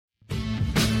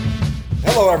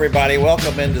Hello, everybody.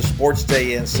 Welcome into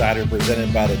SportsDay Insider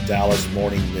presented by the Dallas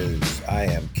Morning News. I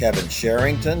am Kevin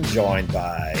Sherrington, joined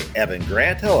by Evan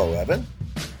Grant. Hello, Evan.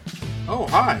 Oh,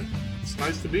 hi. It's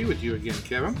nice to be with you again,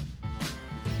 Kevin.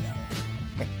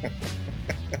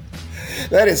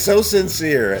 That is so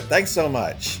sincere. Thanks so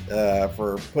much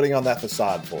for putting on that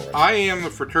facade for us. I am the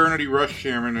fraternity rush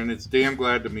chairman, and it's damn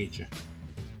glad to meet you.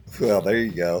 Well, there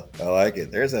you go. I like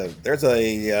it. There's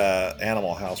a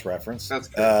Animal House reference. That's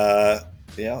good.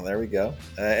 Yeah, there we go.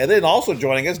 And then also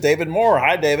joining us, David Moore.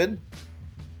 Hi, David.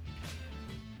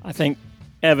 I think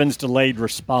Evan's delayed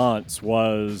response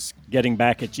was getting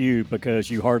back at you because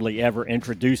you hardly ever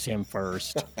introduce him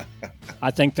first.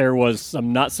 I think there was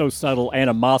some not so subtle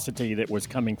animosity that was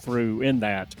coming through in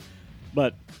that.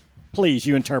 But please,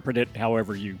 you interpret it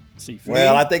however you see fit.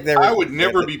 Well, I think I would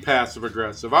never be passive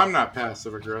aggressive. I'm not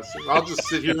passive aggressive. I'll just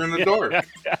sit here in the dark.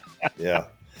 Yeah.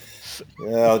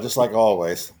 Yeah, just like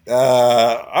always.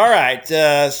 All right.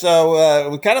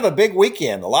 So kind of a big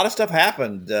weekend. A lot of stuff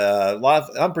happened. A lot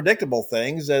of unpredictable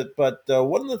things. But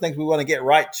one of the things we want to get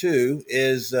right to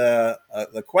is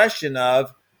the question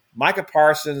of Micah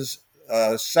Parsons'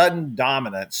 sudden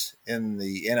dominance in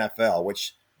the NFL,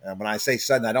 which when I say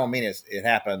sudden, I don't mean it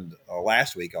happened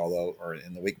last week, or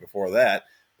in the week before that,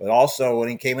 but also when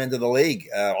he came into the league.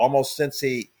 Almost since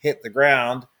he hit the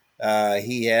ground,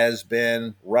 he has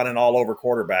been running all over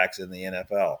quarterbacks in the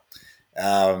NFL.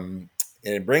 And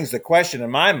it brings the question in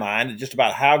my mind just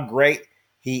about how great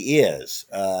he is.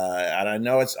 And I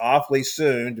know it's awfully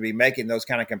soon to be making those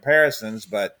kind of comparisons,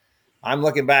 but I'm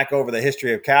looking back over the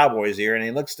history of Cowboys here, and he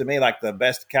looks to me like the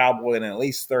best Cowboy in at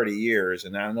least 30 years,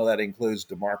 and I know that includes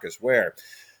DeMarcus Ware.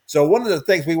 So one of the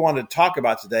things we wanted to talk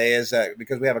about today is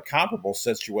because we have a comparable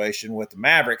situation with the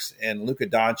Mavericks and Luka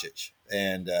Doncic.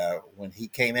 And when he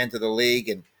came into the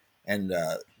league and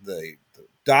the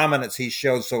dominance he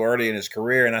showed so early in his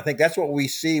career, and I think that's what we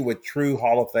see with true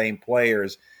Hall of Fame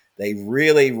players. They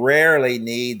really rarely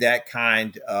need that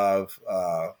kind of,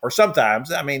 or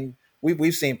sometimes, I mean,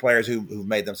 we've seen players who've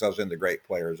made themselves into great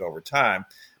players over time.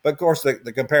 But of course,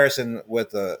 the comparison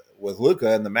with Luka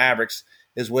and the Mavericks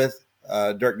is with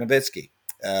Dirk Nowitzki.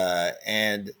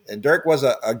 And Dirk was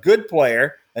a good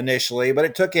player initially, but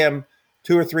it took him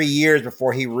 2 or 3 years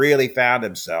before he really found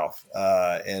himself.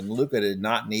 And Luka did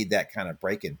not need that kind of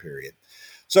break-in period.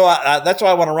 So that's why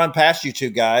I want to run past you two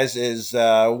guys is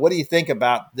what do you think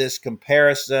about this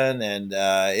comparison, and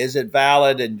is it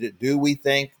valid, and do we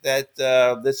think that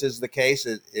this is the case?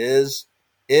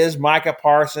 Is Micah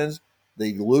Parsons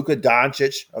the Luka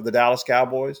Doncic of the Dallas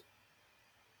Cowboys?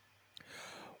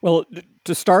 Well,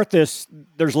 to start this,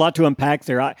 there's a lot to unpack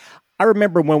there. I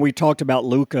remember when we talked about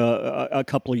Luka a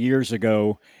couple of years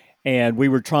ago, and we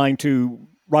were trying to,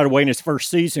 right away in his first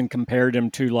season, compared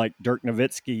him to like Dirk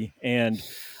Nowitzki. And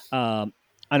I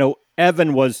know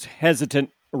Evan was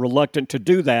reluctant to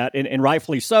do that, and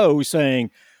rightfully so,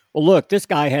 saying, well, look, this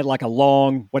guy had like a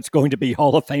long, what's going to be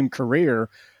Hall of Fame career.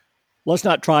 Let's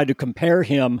not try to compare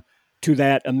him to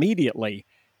that immediately.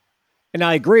 And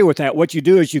I agree with that. What you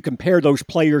do is you compare those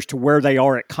players to where they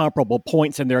are at comparable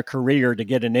points in their career to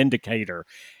get an indicator.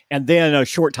 And then a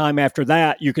short time after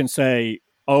that, you can say,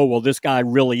 oh, well, this guy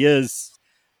really is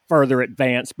further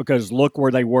advanced because look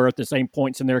where they were at the same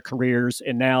points in their careers.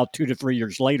 And now 2 to 3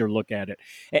 years later, look at it.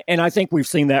 And I think we've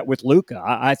seen that with Luka.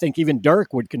 I think even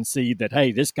Dirk would concede that,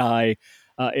 hey, this guy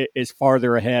is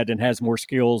farther ahead and has more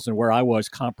skills than where I was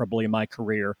comparably in my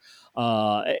career.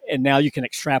 And now you can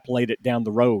extrapolate it down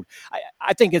the road.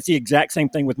 I think it's the exact same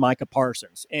thing with Micah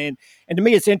Parsons. And to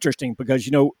me, it's interesting because,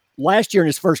 last year in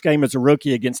his first game as a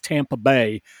rookie against Tampa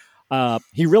Bay,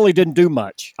 he really didn't do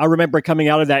much. I remember coming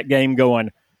out of that game going,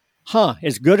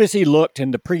 as good as he looked in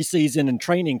the preseason and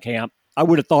training camp, I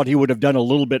would have thought he would have done a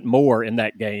little bit more in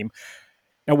that game.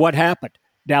 Now, what happened?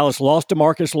 Dallas lost to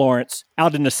Marcus Lawrence.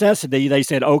 Out of necessity, they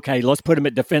said, okay, let's put him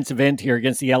at defensive end here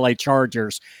against the LA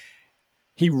Chargers.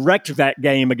 He wrecked that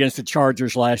game against the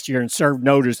Chargers last year and served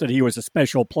notice that he was a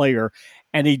special player,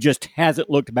 and he just hasn't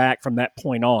looked back from that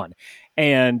point on.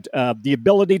 And the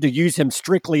ability to use him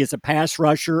strictly as a pass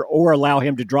rusher or allow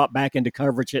him to drop back into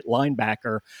coverage at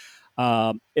linebacker,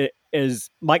 as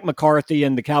Mike McCarthy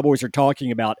and the Cowboys are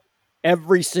talking about,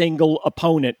 every single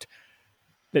opponent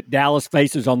that Dallas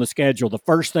faces on the schedule, the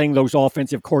first thing those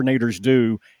offensive coordinators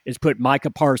do is put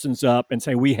Micah Parsons up and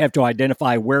say, we have to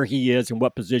identify where he is and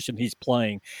what position he's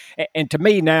playing. And to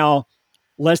me now,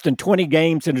 less than 20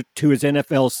 games into his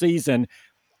NFL season,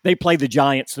 they play the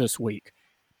Giants this week.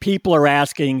 People are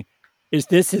asking, is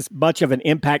this as much of an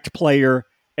impact player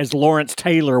as Lawrence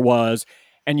Taylor was?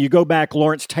 And you go back,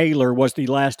 Lawrence Taylor was the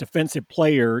last defensive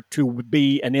player to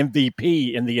be an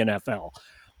MVP in the NFL.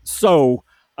 So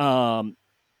I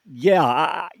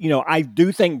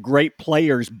do think great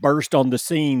players burst on the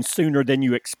scene sooner than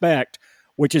you expect,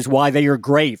 which is why they are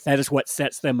great. That is what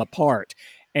sets them apart.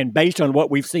 And based on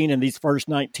what we've seen in these first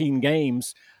 19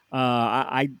 games,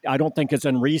 I don't think it's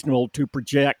unreasonable to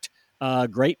project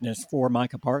greatness for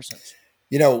Micah Parsons.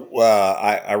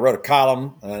 I wrote a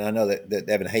column, and I know that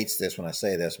Evan hates this when I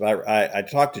say this, but I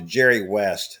talked to Jerry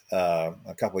West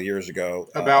a couple of years ago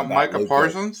about Micah Luka.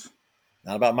 Parsons.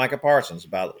 Not about Micah Parsons,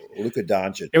 about Luka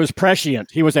Doncic. It was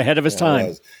prescient. He was ahead of his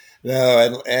time.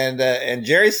 No, and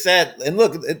Jerry said, and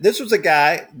look, this was a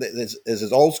guy that is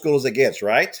as old school as it gets,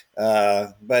 right?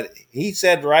 But he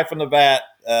said right from the bat,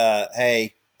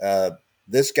 "Hey,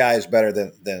 this guy is better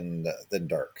than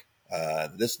Dirk.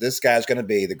 This guy's going to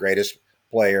be the greatest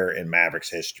player in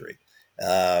Mavericks history."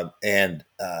 I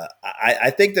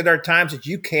think that there are times that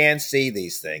you can see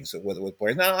these things with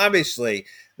players. Now, obviously,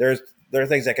 there are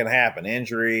things that can happen,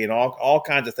 injury and all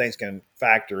kinds of things can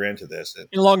factor into this. And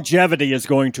longevity is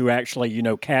going to actually,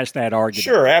 cast that argument.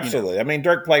 Sure, absolutely. I mean,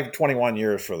 Dirk played 21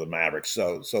 years for the Mavericks,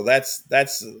 so that's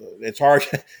it's hard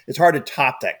to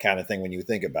top that kind of thing when you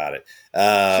think about it.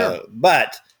 Sure.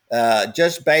 But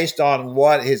just based on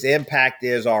what his impact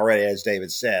is already, as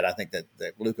David said, I think that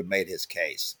Luka made his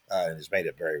case and has made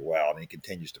it very well, and he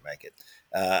continues to make it.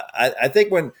 I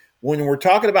think when we're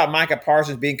talking about Micah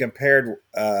Parsons being compared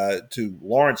to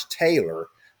Lawrence Taylor,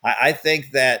 I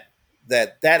think that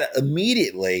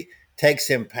immediately takes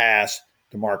him past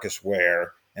DeMarcus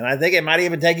Ware, and I think it might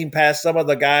even take him past some of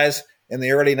the guys in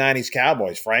the early 90s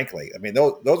Cowboys, frankly. I mean,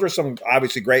 those are some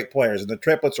obviously great players, and the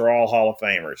triplets are all Hall of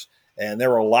Famers. And there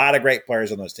were a lot of great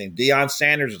players on those teams. Deion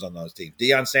Sanders was on those teams.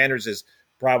 Deion Sanders is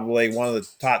probably one of the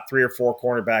top 3 or 4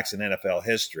 cornerbacks in NFL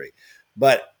history.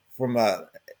 But from a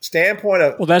standpoint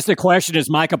of... Well, that's the question. Is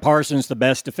Micah Parsons the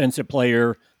best defensive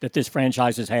player that this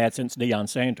franchise has had since Deion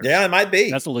Sanders? Yeah, it might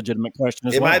be. That's a legitimate question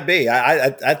as well. It might be.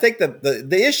 I think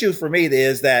the issue for me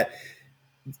is that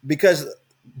because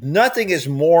nothing is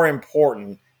more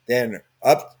important than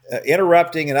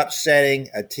interrupting and upsetting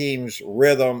a team's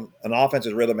rhythm, an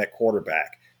offensive rhythm at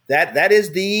quarterback. That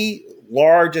is the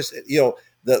largest.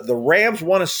 The Rams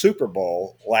won a Super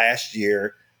Bowl last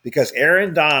year because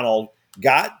Aaron Donald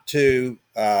got to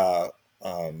the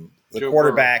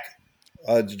quarterback,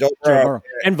 Joe Burrow,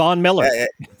 and Von Miller.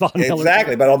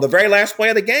 Exactly, but on the very last play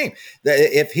of the game,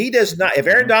 if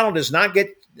Aaron Donald does not get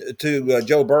to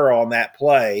Joe Burrow on that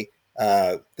play,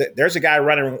 there's a guy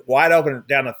running wide open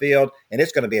down the field, and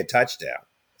it's going to be a touchdown.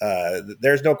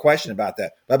 There's no question about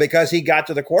that. But because he got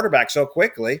to the quarterback so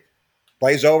quickly,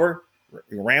 plays over,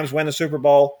 Rams win the Super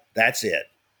Bowl, that's it.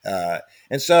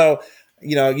 And so,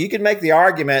 you can make the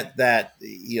argument that,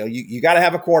 you got to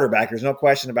have a quarterback. There's no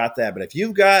question about that. But if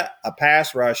you've got a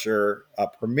pass rusher, a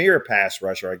premier pass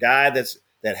rusher, a guy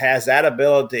that has that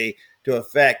ability to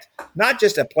affect not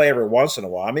just a play every once in a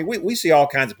while. I mean, we see all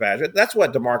kinds of passes. That's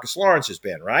what DeMarcus Lawrence has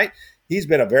been, right? He's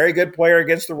been a very good player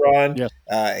against the run. Yes.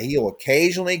 He'll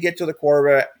occasionally get to the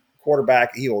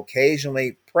quarterback. He will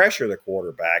occasionally pressure the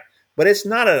quarterback, but it's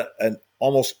not an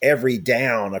almost every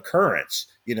down occurrence.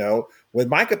 With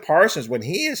Micah Parsons, when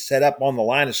he is set up on the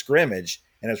line of scrimmage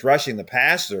and is rushing the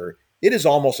passer, it is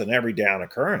almost an every down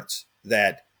occurrence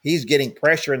that he's getting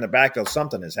pressure in the backfield.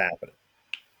 Something is happening.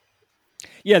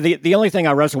 Yeah, the only thing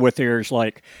I wrestle with here is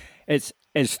it's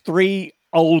as 3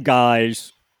 old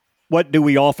guys, what do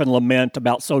we often lament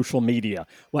about social media?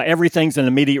 Well, everything's an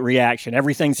immediate reaction.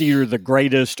 Everything's either the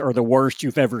greatest or the worst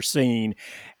you've ever seen.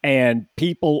 And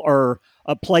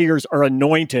players are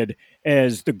anointed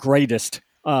as the greatest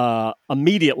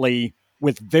immediately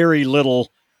with very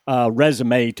little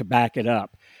resume to back it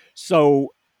up.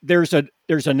 So there's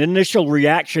an initial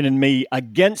reaction in me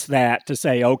against that to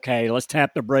say, okay, let's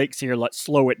tap the brakes here. Let's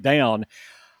slow it down.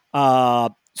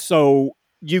 So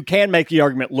you can make the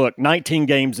argument, look, 19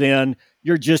 games in,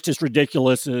 you're just as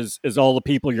ridiculous as all the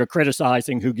people you're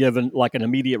criticizing who give an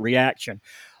immediate reaction.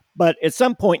 But at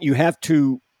some point you have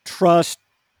to trust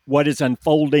what is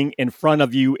unfolding in front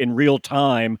of you in real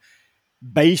time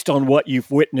based on what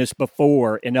you've witnessed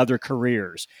before in other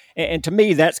careers. And to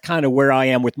me, that's kind of where I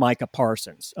am with Micah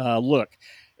Parsons. Look,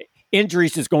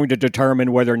 injuries is going to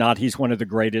determine whether or not he's one of the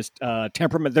greatest.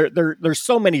 Temperament, there's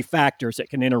so many factors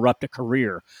that can interrupt a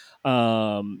career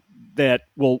that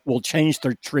will change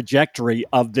the trajectory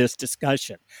of this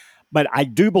discussion. But I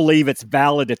do believe it's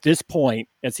valid at this point,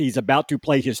 as he's about to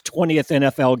play his 20th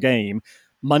NFL game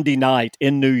Monday night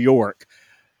in New York,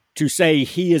 to say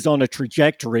he is on a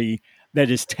trajectory that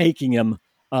is taking him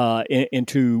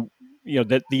into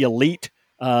the elite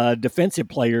defensive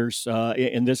players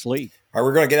in this league. All right,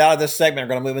 we're going to get out of this segment.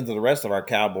 We're going to move into the rest of our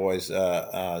Cowboys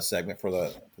segment for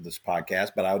this podcast.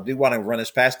 But I do want to run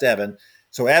this past Evan.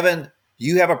 So, Evan,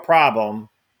 you have a problem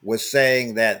with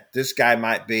saying that this guy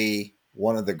might be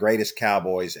one of the greatest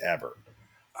Cowboys ever.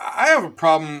 I have a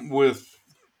problem with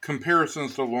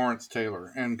comparisons to Lawrence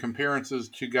Taylor and comparisons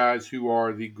to guys who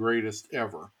are the greatest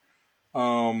ever.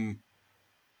 Lawrence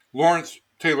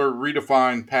Taylor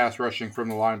redefined pass rushing from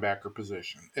the linebacker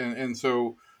position. And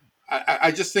so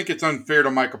I just think it's unfair to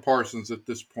Micah Parsons at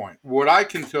this point. What I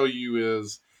can tell you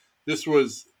is this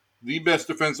was the best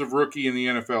defensive rookie in the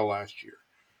NFL last year.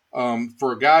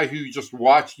 For a guy who just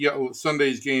watched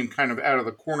Sunday's game kind of out of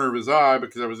the corner of his eye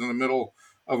because I was in the middle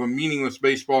of a meaningless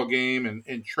baseball game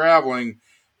and traveling,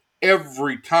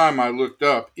 every time I looked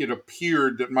up, it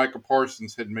appeared that Micah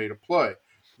Parsons had made a play.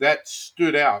 That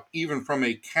stood out, even from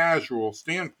a casual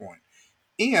standpoint.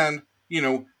 And,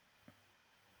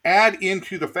 add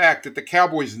into the fact that the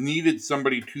Cowboys needed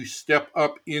somebody to step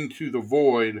up into the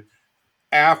void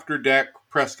after Dak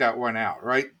Prescott went out,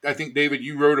 right? I think, David,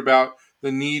 you wrote about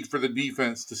the need for the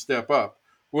defense to step up.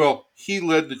 Well, he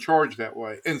led the charge that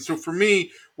way. And so for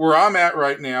me, where I'm at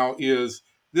right now is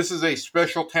this is a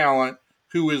special talent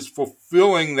who is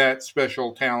fulfilling that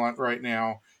special talent right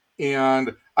now.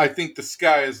 And I think the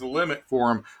sky is the limit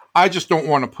for him. I just don't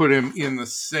want to put him in the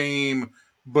same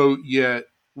boat yet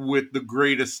with the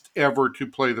greatest ever to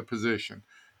play the position.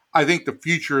 I think the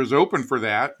future is open for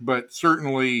that, but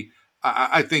certainly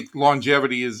I think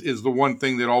longevity is the one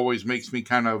thing that always makes me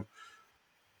kind of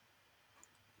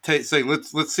say,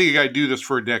 let's see a guy do this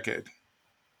for a decade.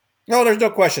 No, there's no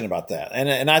question about that.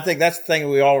 And I think that's the thing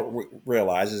we all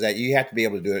realize is that you have to be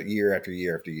able to do it year after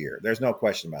year after year. There's no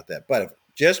question about that. But if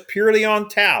just purely on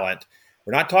talent,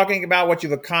 we're not talking about what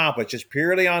you've accomplished, just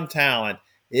purely on talent,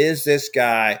 is this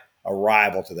guy a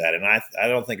rival to that? And I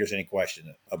don't think there's any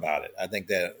question about it. I think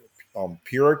that on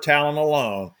pure talent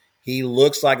alone, he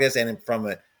looks like this. And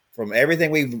from everything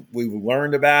we've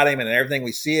learned about him and everything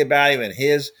we see about him and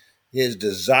his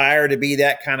desire to be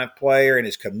that kind of player and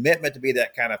his commitment to be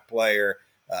that kind of player,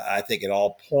 I think it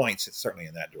all points certainly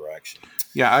in that direction.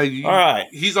 Yeah, all right.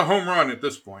 He's a home run at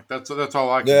this point. That's all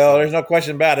I can say. There's no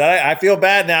question about it. I feel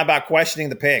bad now about questioning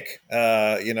the pick.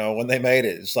 When they made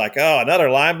it, it's like, oh, another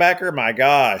linebacker. My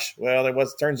gosh. Well,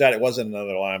 turns out it wasn't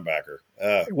another linebacker.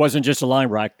 It wasn't just a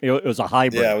linebacker. It was a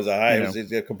hybrid. Yeah, it was it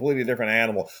was a completely different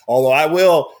animal. Although I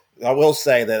will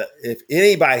say that if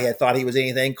anybody had thought he was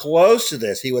anything close to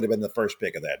this, he would have been the first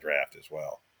pick of that draft as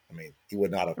well. I mean, he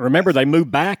would not have. Remember, they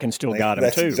moved back and still got him,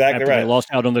 that's too. Exactly after right. They lost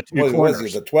out on the two corners. He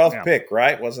was the 12th pick,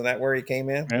 right? Wasn't that where he came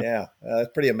in? Yeah. That's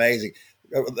pretty amazing.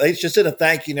 They just did a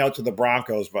thank you note to the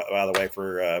Broncos, by the way,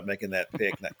 for making that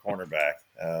pick, that cornerback.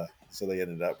 So they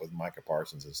ended up with Micah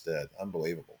Parsons instead.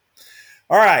 Unbelievable.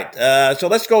 All right, so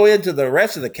let's go into the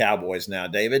rest of the Cowboys now,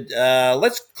 David.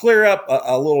 Let's clear up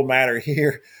a little matter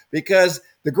here because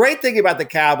the great thing about the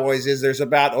Cowboys is there's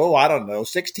about,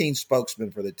 16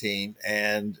 spokesmen for the team,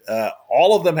 and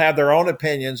all of them have their own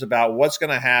opinions about what's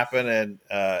going to happen and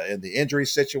in the injury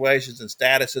situations and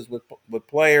statuses with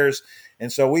players.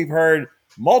 And so we've heard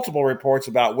multiple reports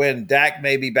about when Dak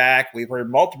may be back. We've heard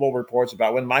multiple reports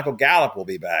about when Michael Gallup will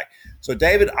be back. So,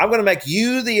 David, I'm going to make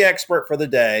you the expert for the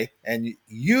day, and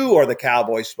you are the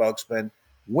Cowboys spokesman.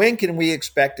 When can we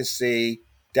expect to see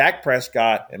Dak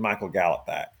Prescott and Michael Gallup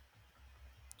back?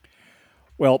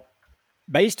 Well,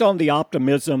 based on the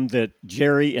optimism that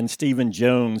Jerry and Stephen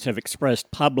Jones have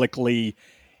expressed publicly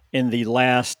in the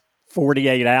last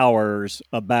 48 hours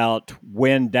about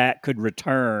when Dak could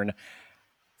return,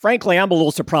 frankly, I'm a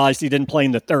little surprised he didn't play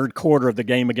in the third quarter of the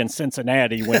game against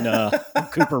Cincinnati when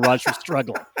Cooper Rush was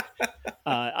struggling.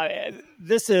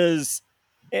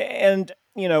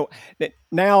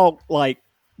 Now, like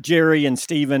Jerry and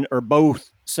Steven are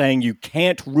both saying you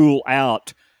can't rule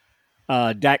out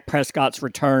Dak Prescott's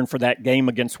return for that game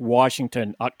against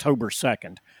Washington October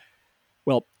 2nd.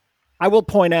 Well, I will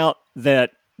point out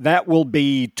that will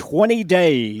be 20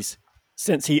 days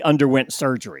since he underwent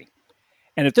surgery.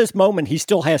 And at this moment, he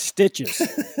still has stitches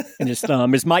in his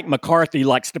thumb, as Mike McCarthy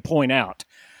likes to point out.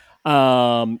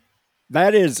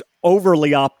 That is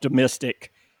overly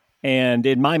optimistic and,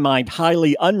 in my mind,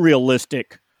 highly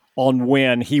unrealistic on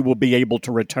when he will be able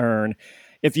to return.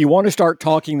 If you want to start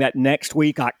talking that next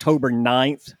week, October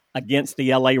 9th, against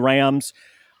the LA Rams,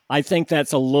 I think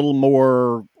that's a little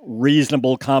more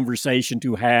reasonable conversation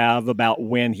to have about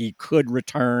when he could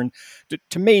return.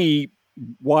 To me,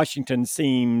 Washington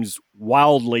seems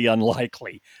wildly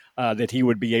unlikely that he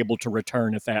would be able to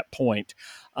return at that point.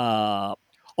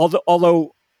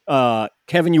 Although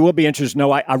Kevin, you will be interested to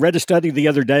know, I read a study the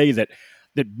other day that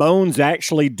that bones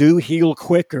actually do heal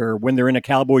quicker when they're in a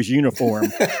Cowboys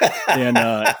uniform than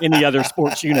any other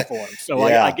sports uniform. So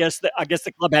Yeah. I guess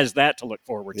the club has that to look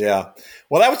forward to. Yeah.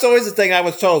 Well, that was always the thing I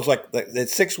was told. It's like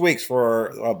it's 6 weeks for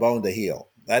a bone to heal.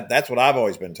 That's what I've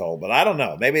always been told. But I don't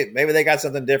know. Maybe they got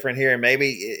something different here.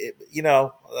 Maybe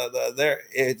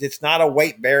it's not a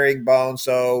weight bearing bone,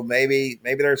 so maybe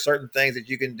there are certain things that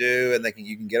you can do and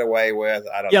you can get away with.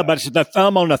 I don't know. Yeah, but it's the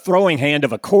thumb on the throwing hand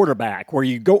of a quarterback where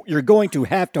you're going to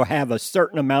have a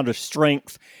certain amount of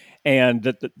strength and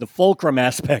the fulcrum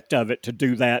aspect of it to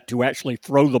do that, to actually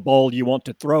throw the ball you want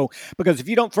to throw. Because if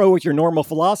you don't throw with your normal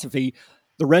philosophy,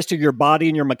 the rest of your body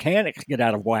and your mechanics get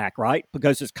out of whack, right?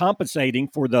 Because it's compensating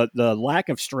for the lack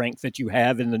of strength that you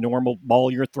have in the normal ball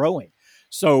you're throwing.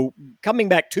 So coming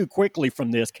back too quickly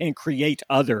from this can create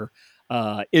other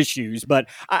issues. But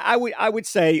I would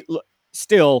say, look,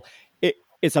 still,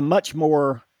 it's a much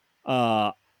more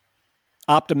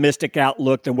optimistic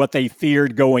outlook than what they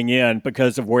feared going in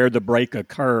because of where the break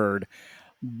occurred.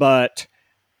 But,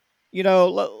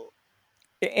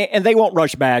 and they won't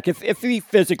rush back. If he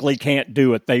physically can't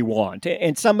do it, they won't.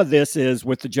 And some of this is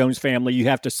with the Jones family, you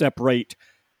have to separate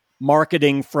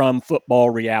marketing from football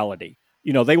reality.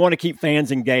 They want to keep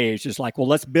fans engaged. It's like, well,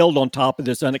 let's build on top of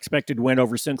this unexpected win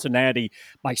over Cincinnati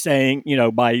by saying,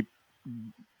 by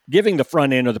giving the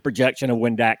front end of the projection of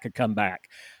when Dak could come back.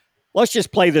 Let's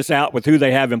just play this out with who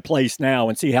they have in place now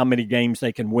and see how many games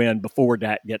they can win before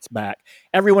Dak gets back.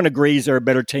 Everyone agrees they're a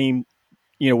better team,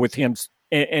 with him,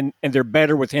 and they're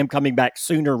better with him coming back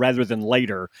sooner rather than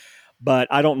later. But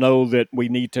I don't know that we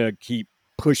need to keep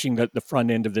pushing the front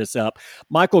end of this up.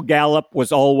 Michael Gallup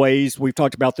was always, we've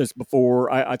talked about this before,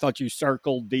 I thought you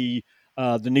circled the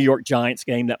New York Giants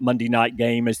game, that Monday night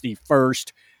game, as the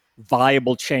first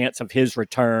viable chance of his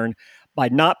return. By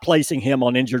not placing him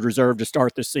on injured reserve to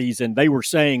start the season, they were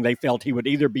saying they felt he would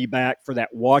either be back for that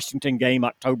Washington game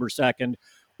October 2nd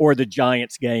or the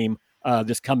Giants game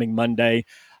this coming Monday.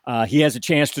 He has a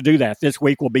chance to do that. This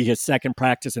week will be his second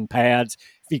practice in pads.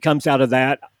 If he comes out of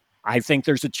that, I think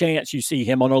there's a chance you see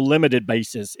him on a limited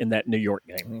basis in that New York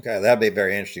game. Okay, that'd be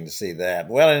very interesting to see that.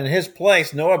 Well, in his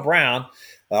place, Noah Brown,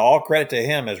 all credit to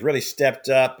him, has really stepped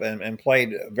up and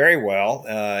played very well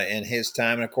in his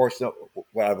time. And, of course,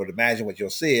 what I would imagine what you'll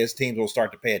see is teams will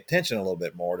start to pay attention a little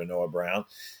bit more to Noah Brown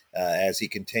as he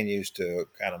continues to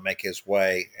kind of make his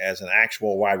way as an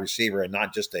actual wide receiver and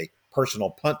not just a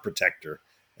personal punt protector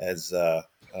as the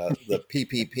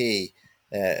PPP,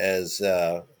 as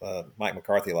Mike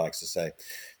McCarthy likes to say.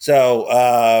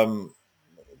 So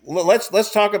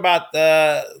let's talk about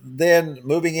then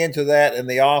moving into that in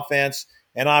the offense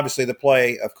and obviously the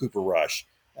play of Cooper Rush.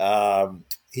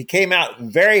 He came out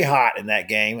very hot in that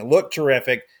game. It looked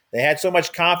terrific. They had so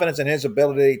much confidence in his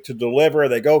ability to deliver.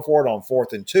 They go for it on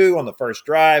 4th and 2 on the first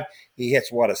drive. He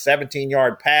hits, a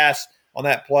 17-yard pass on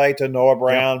that play to Noah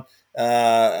Brown.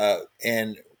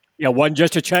 And yeah, it wasn't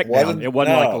just a check down. It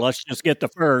wasn't like, well, let's just get the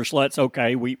first.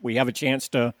 We have a chance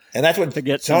to. And that's when to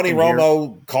get Tony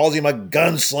Romo calls him a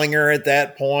gunslinger at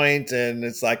that point, and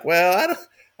it's like, well,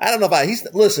 I don't know about he's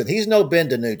no Ben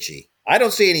DiNucci. I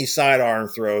don't see any sidearm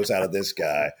throws out of this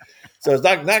guy. So it's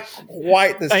not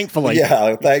quite the thankfully.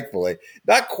 Yeah, thankfully.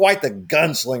 Not quite the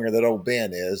gunslinger that old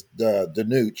Ben is, the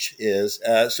DiNucci is.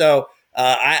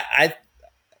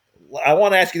 I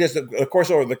want to ask you this, of course,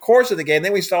 over the course of the game,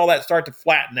 then we saw that start to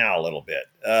flatten out a little bit.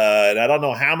 And I don't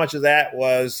know how much of that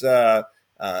was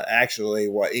actually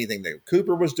anything that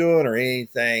Cooper was doing or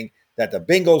anything that the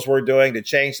Bengals were doing to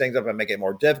change things up and make it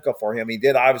more difficult for him. He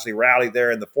did obviously rally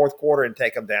there in the fourth quarter and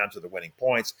take them down to the winning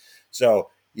points. So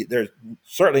there's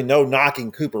certainly no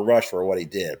knocking Cooper Rush for what he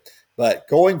did. But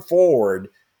going forward,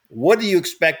 what do you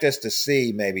expect us to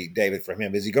see, maybe, David, from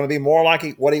him? Is he going to be more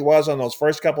like what he was on those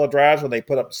first couple of drives when they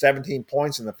put up 17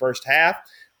 points in the first half?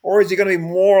 Or is he going to be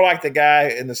more like the guy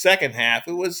in the second half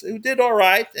who did all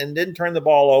right and didn't turn the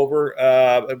ball over,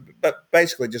 but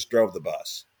basically just drove the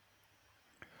bus?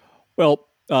 Well,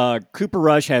 Cooper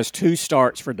Rush has 2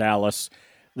 starts for Dallas.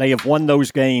 They have won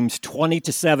those games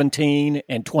 20-17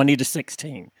 and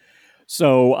 20-16.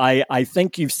 So I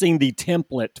think you've seen the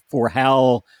template for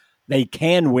how they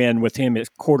can win with him as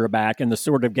quarterback and the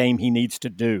sort of game he needs to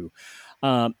do.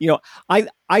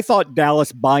 I thought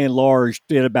Dallas, by and large,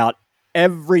 did about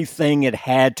everything it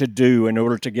had to do in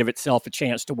order to give itself a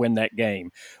chance to win that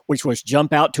game, which was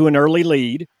jump out to an early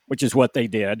lead, which is what they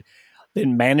did,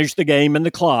 then manage the game and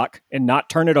the clock and not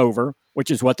turn it over,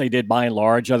 which is what they did by and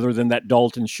large, other than that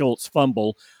Dalton Schultz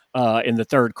fumble in the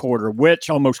third quarter, which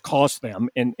almost cost them.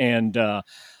 And let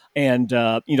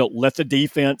the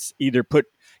defense either put,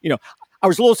 I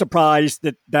was a little surprised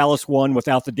that Dallas won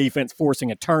without the defense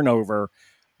forcing a turnover,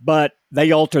 but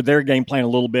they altered their game plan a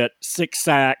little bit, 6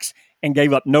 sacks, and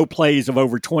gave up no plays of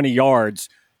over 20 yards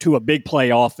to a big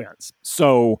play offense.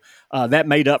 So that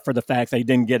made up for the fact they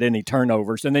didn't get any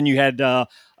turnovers. And then you had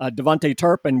Devontae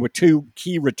Turpin with 2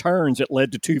 key returns that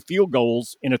led to 2 field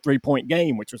goals in a 3-point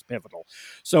game, which was pivotal.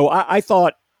 So I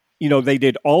thought, they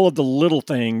did all of the little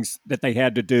things that they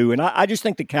had to do. And I just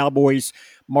think the Cowboys'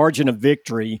 margin of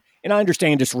victory, and I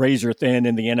understand it's razor thin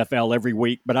in the NFL every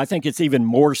week, but I think it's even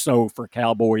more so for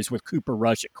Cowboys with Cooper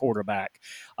Rush at quarterback.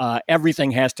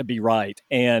 Everything has to be right.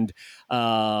 And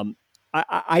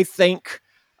I think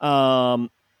I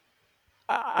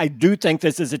do think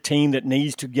this is a team that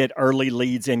needs to get early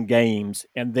leads in games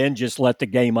and then just let the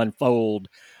game unfold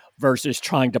versus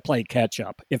trying to play catch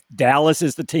up. If Dallas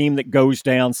is the team that goes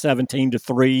down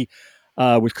 17-3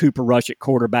 with Cooper Rush at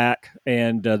quarterback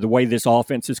and the way this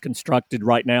offense is constructed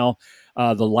right now,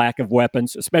 the lack of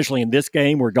weapons, especially in this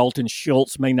game where Dalton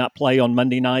Schultz may not play on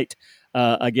Monday night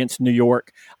against New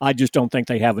York, I just don't think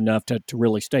they have enough to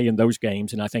really stay in those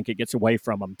games, and I think it gets away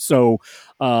from them. So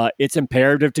it's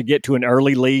imperative to get to an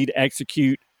early lead,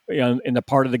 execute in the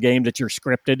part of the game that you're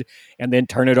scripted, and then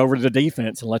turn it over to the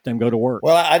defense and let them go to work.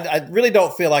 Well, I really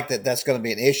don't feel like that's going to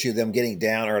be an issue, them getting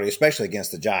down early, especially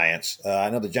against the Giants. I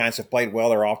know the Giants have played well.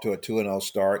 They're off to a 2-0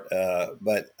 start,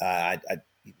 but I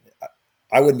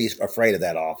wouldn't be afraid of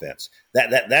that offense.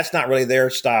 That's not really their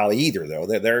style either, though.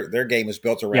 Their game is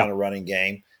built around a running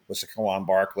game with Saquon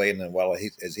Barkley, and then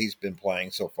as he's been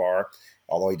playing so far,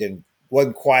 although he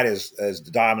wasn't quite as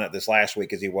dominant this last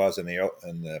week as he was in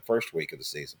the first week of the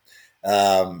season.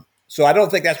 So I don't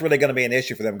think that's really going to be an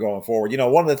issue for them going forward.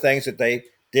 One of the things that they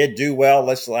did do well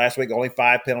last week, only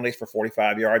 5 penalties for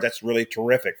 45 yards. That's really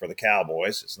terrific for the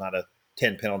Cowboys. It's not a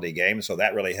 10 penalty game, so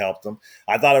that really helped them.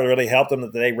 I thought it really helped them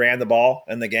that they ran the ball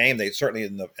in the game. They certainly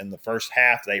in the first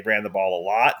half they ran the ball a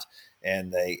lot,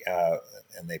 and they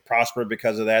prospered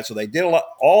because of that. So they did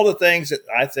all the things that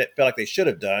I felt like they should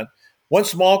have done. One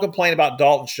small complaint about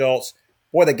Dalton Schultz: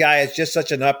 boy, the guy is just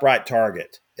such an upright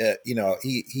target.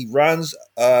 He runs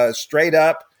straight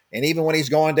up, and even when he's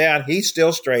going down, he's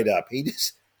still straight up. He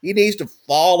needs to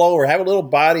fall over, have a little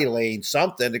body lean,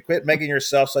 something to quit making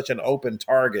yourself such an open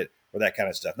target for that kind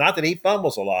of stuff. Not that he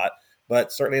fumbles a lot,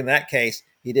 but certainly in that case,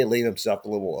 he did leave himself a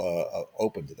little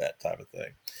open to that type of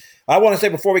thing. I want to say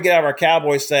before we get out of our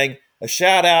Cowboys thing, a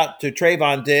shout out to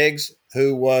Trayvon Diggs,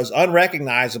 who was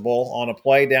unrecognizable on a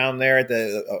play down there at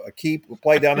a key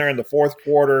play down there in the fourth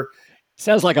quarter.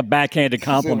 Sounds like a backhanded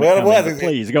compliment. Well, it was.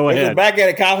 Please go ahead. It was a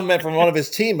backhanded compliment from one of his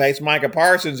teammates, Micah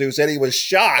Parsons, who said he was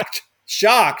shocked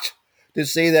to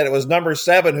see that it was number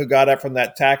 7 who got up from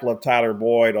that tackle of Tyler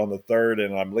Boyd on the 3rd,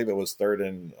 and I believe it was 3rd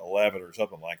and 11 or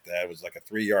something like that. It was like a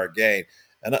 3-yard gain.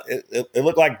 And it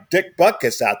looked like Dick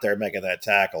Butkus out there making that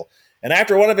tackle. And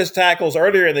after one of his tackles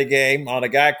earlier in the game on a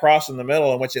guy crossing the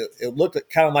middle, in which it looked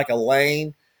kind of like a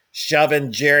lane,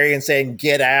 shoving Jerry and saying,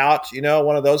 "Get out,"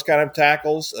 one of those kind of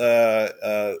tackles.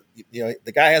 The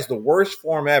guy has the worst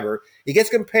form ever. He gets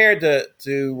compared to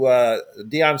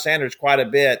Deion Sanders quite a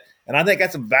bit, and I think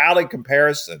that's a valid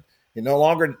comparison.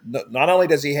 Not only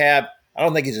does he have, I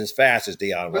don't think he's as fast as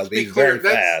Deion was, but he's very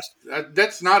fast.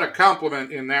 That's not a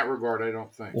compliment in that regard, I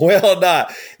don't think. Well,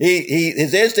 not.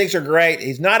 His instincts are great.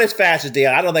 He's not as fast as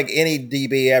Deion. I don't think any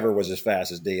DB ever was as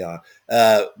fast as Deion.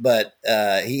 But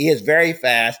he is very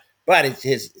fast. But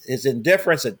his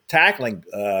indifference at tackling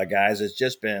guys has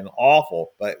just been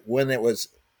awful. But when it was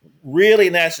really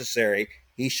necessary,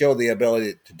 he showed the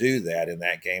ability to do that in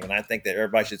that game. And I think that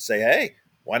everybody should say, hey,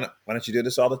 why don't you do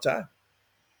this all the time?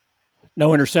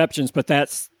 No interceptions, but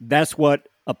that's what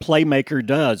a playmaker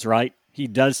does, right? He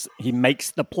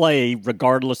makes the play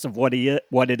regardless of what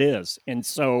it is. And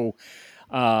so,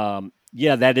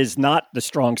 that is not the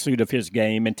strong suit of his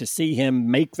game. And to see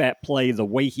him make that play the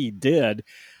way he did,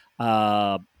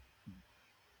 again,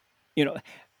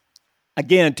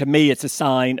 to me, it's a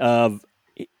sign of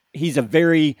he's a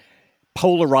very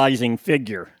polarizing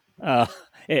figure,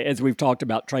 as we've talked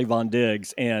about Trayvon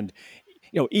Diggs. And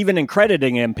even in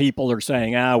crediting him, people are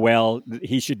saying,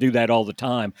 he should do that all the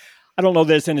time. I don't know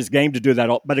this in his game to do that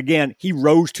all, but again, he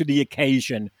rose to the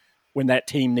occasion when that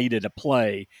team needed a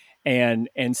play, and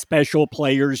special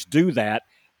players do that.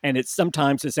 And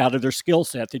sometimes it's out of their skill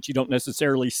set that you don't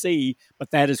necessarily see, but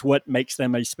that is what makes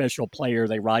them a special player.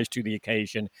 They rise to the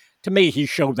occasion. To me, he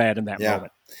showed that in that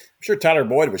moment. I'm sure Tyler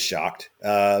Boyd was shocked.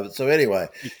 So anyway,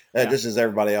 just as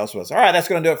everybody else was. All right, that's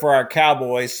going to do it for our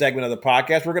Cowboys segment of the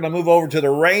podcast. We're going to move over to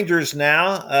the Rangers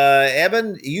now.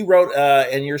 Evan, you wrote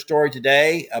in your story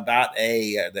today about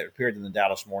that appeared in the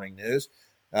Dallas Morning News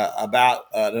about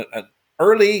an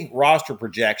early roster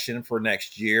projection for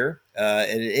next year.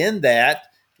 And in that,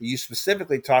 you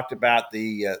specifically talked about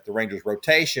the Rangers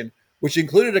rotation, which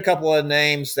included a couple of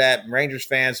names that Rangers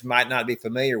fans might not be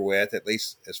familiar with, at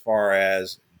least as far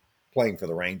as playing for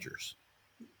the Rangers.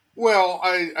 Well,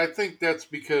 I think that's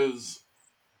because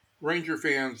Ranger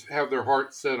fans have their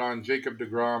hearts set on Jacob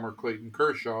deGrom or Clayton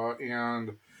Kershaw,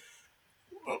 and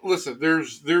listen,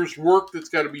 there's work that's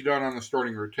got to be done on the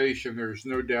starting rotation. There's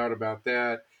no doubt about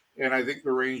that. And I think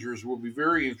the Rangers will be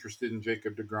very interested in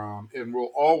Jacob deGrom and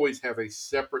will always have a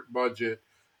separate budget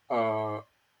uh,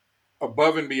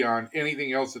 above and beyond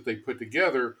anything else that they put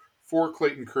together for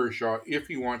Clayton Kershaw if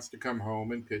he wants to come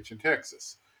home and pitch in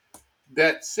Texas.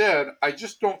 That said, I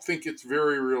just don't think it's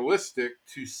very realistic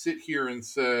to sit here and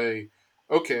say,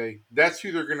 okay, that's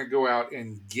who they're going to go out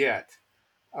and get.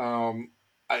 Um,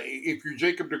 if you're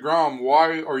Jacob deGrom,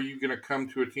 why are you going to come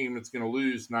to a team that's going to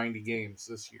lose 90 games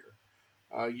this year?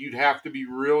 You'd have to be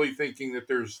really thinking that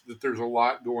there's a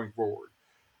lot going forward.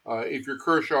 If you're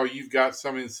Kershaw, you've got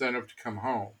some incentive to come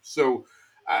home. So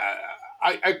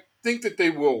I think that they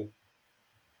will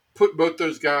put both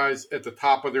those guys at the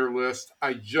top of their list.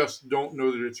 I just don't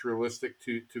know that it's realistic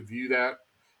to view that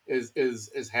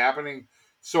as happening.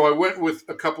 So I went with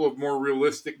a couple of more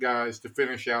realistic guys to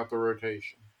finish out the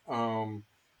rotation. Um,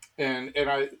 and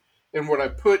what I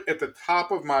put at the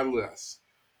top of my list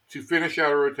to finish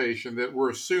out a rotation that we're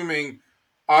assuming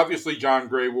obviously John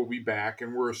Gray will be back,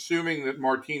 and we're assuming that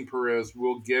Martin Perez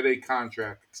will get a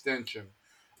contract extension.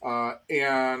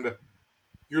 And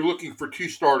you're looking for two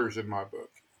starters in my book.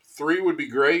 Three would be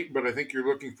great, but I think you're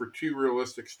looking for two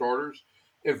realistic starters.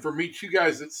 And for me, two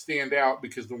guys that stand out,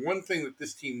 because the one thing that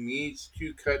this team needs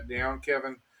to cut down,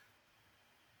 Kevin,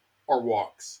 are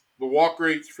walks. The walk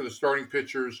rates for the starting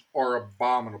pitchers are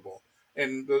abominable.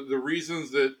 And the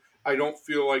reasons that I don't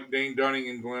feel like Dane Dunning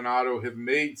and Glenn Otto have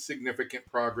made significant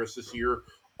progress this year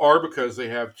are because they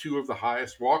have two of the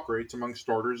highest walk rates among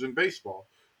starters in baseball.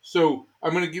 So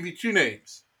I'm going to give you two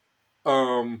names.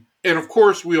 And of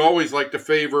course, we always like to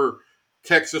favor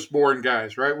Texas-born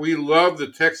guys, right? We love the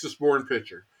Texas-born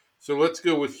pitcher. So let's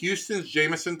go with Houston's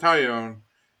Jamison Tyone,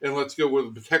 and let's go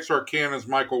with Texarkana's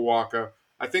Michael Wacha.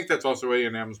 I think that's also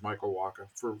A&M's Michael Wacha.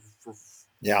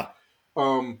 Yeah.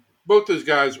 Both those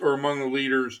guys are among the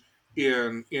leaders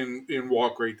in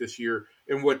walk rate this year.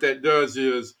 And what that does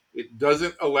is it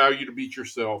doesn't allow you to beat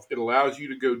yourself. It allows you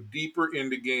to go deeper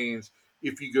into games.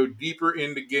 If you go deeper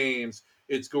into games,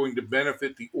 it's going to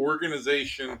benefit the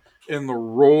organization and the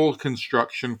role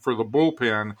construction for the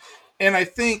bullpen. And I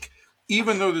think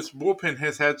even though this bullpen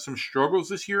has had some struggles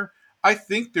this year, I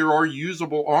think there are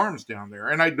usable arms down there.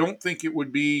 And I don't think it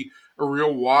would be a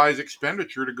real wise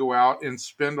expenditure to go out and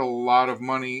spend a lot of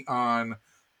money on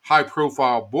high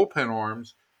profile bullpen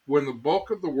arms when the bulk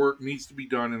of the work needs to be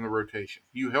done in the rotation.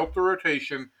 You help the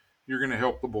rotation, you're going to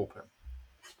help the bullpen.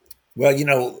 Well,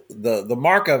 the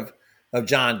mark of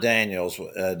John Daniels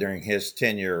during his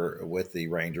tenure with the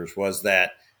Rangers was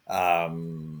that I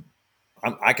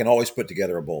can always put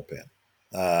together a bullpen.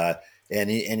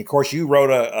 And of course, you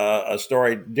wrote a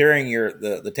story during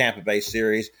the Tampa Bay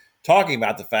series talking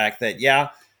about the fact that,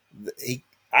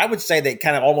 I would say they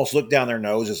kind of almost looked down their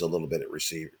noses a little bit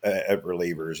at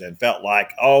relievers and felt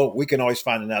like, oh, we can always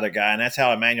find another guy. And that's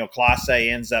how Emmanuel Clase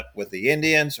ends up with the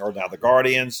Indians, or now the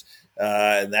Guardians.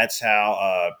 And that's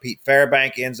how Pete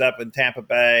Fairbank ends up in Tampa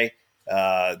Bay.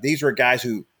 These were guys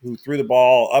who threw the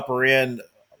ball upper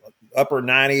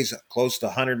 90s, close to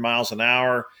 100 miles an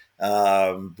hour.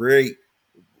 Really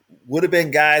would have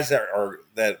been guys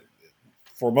that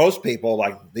for most people,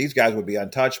 like, these guys would be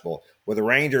untouchable. With the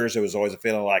Rangers, it was always a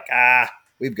feeling like,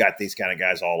 we've got these kind of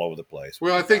guys all over the place.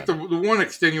 Well, I think the one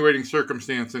extenuating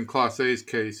circumstance in Class A's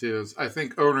case is I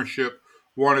think ownership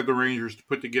wanted the Rangers to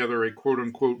put together a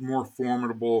quote-unquote more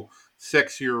formidable,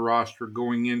 sexier roster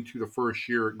going into the first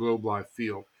year at Globe Life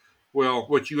Field. Well,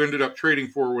 what you ended up trading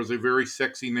for was a very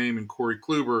sexy name in Corey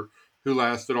Kluber, who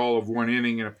lasted all of one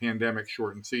inning in a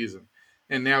pandemic-shortened season.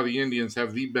 And now the Indians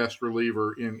have the best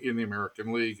reliever in the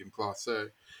American League in Class A.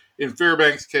 In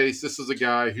Fairbank's case, this is a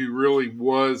guy who really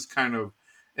was kind of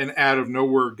an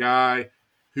out-of-nowhere guy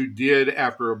who did,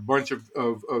 after a bunch of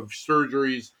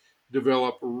surgeries,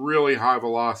 develop really high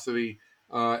velocity,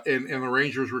 and the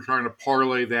Rangers were trying to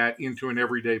parlay that into an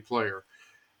everyday player.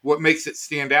 What makes it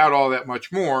stand out all that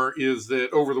much more is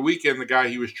that over the weekend, the guy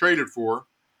he was traded for,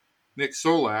 Nick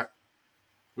Solak,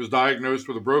 was diagnosed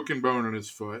with a broken bone in his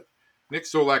foot. Nick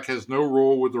Solak has no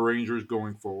role with the Rangers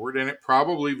going forward, and it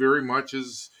probably very much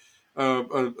is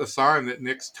a sign that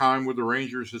Nick's time with the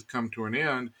Rangers has come to an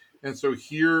end. And so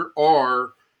here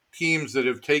are teams that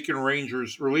have taken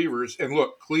Rangers relievers. And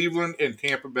look, Cleveland and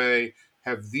Tampa Bay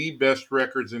have the best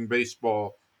records in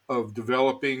baseball of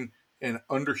developing and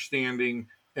understanding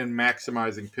and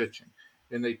maximizing pitching.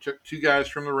 And they took two guys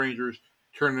from the Rangers,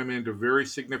 turned them into very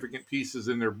significant pieces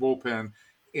in their bullpen.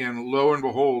 And lo and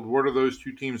behold, what are those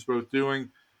two teams both doing?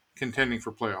 Contending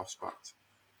for playoff spots.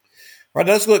 All right,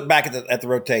 let's look back at the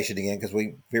rotation again, because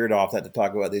we veered off that to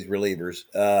talk about these relievers.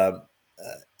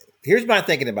 Here's my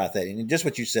thinking about that, and just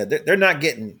what you said. They're not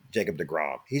getting Jacob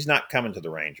deGrom. He's not coming to the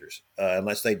Rangers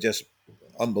unless they just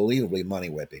unbelievably money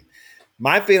whip him.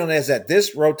 My feeling is that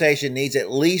this rotation needs at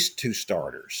least 2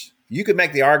 starters. You could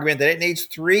make the argument that it needs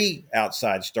 3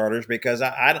 outside starters, because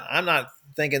I'm not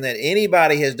thinking that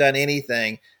anybody has done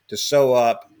anything to sew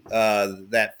up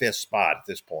that 5th spot at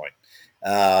this point.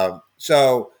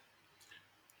 So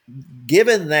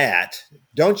given that,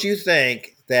 don't you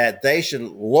think that they should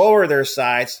lower their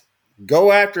sights,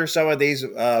 go after some of these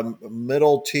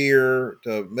middle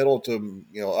to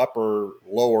upper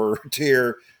lower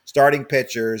tier starting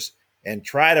pitchers and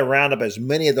try to round up as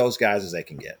many of those guys as they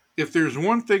can get? If there's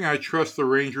one thing I trust the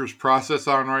Rangers process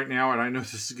on right now, and I know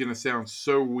this is going to sound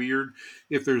so weird,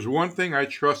 if there's one thing I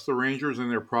trust the Rangers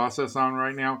and their process on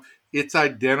right now, it's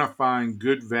identifying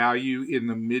good value in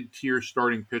the mid-tier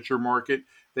starting pitcher market.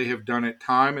 They have done it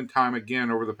time and time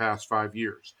again over the past 5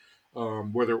 years.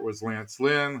 Whether it was Lance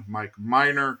Lynn, Mike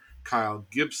Minor, Kyle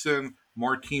Gibson,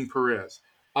 Martin Perez.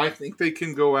 I think they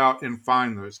can go out and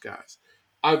find those guys.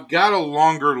 I've got a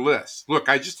longer list. Look,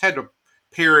 I just had to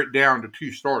pare it down to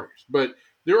 2 starters, but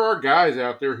there are guys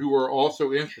out there who are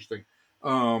also interesting.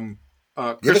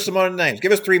 Give us some more names.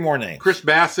 Give us 3 more names. Chris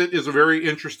Bassett is a very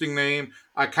interesting name.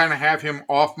 I kind of have him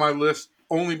off my list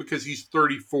only because he's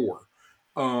 34.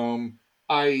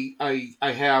 I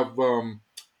have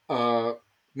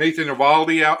Nathan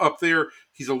Eovaldi up there.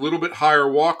 He's a little bit higher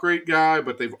walk rate guy,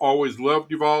 but they've always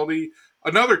loved Eovaldi.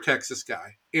 Another Texas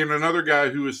guy, and another guy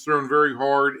who has thrown very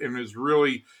hard and has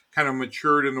really kind of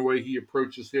matured in the way he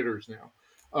approaches hitters now.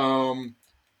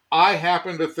 I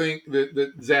happen to think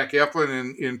that Zach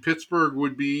Eflin in Pittsburgh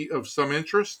would be of some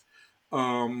interest.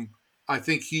 I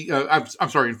think I'm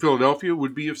sorry, in Philadelphia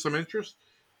would be of some interest.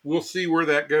 We'll see where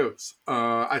that goes.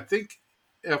 I think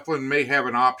Eflin may have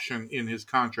an option in his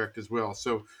contract as well,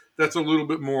 so that's a little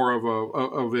bit more of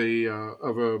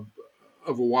a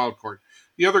wild card.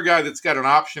 The other guy that's got an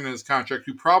option in his contract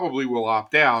who probably will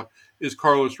opt out is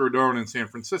Carlos Rodon in San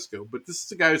Francisco, but this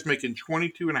is a guy who's making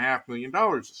 $22.5 million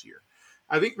this year.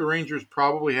 I think the Rangers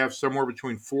probably have somewhere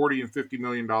between $40 and $50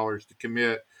 million to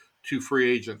commit to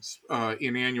free agents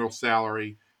in annual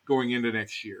salary going into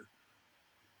next year.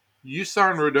 You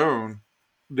sign Rodon,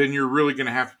 then you're really going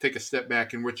to have to take a step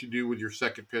back in what you do with your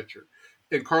second pitcher.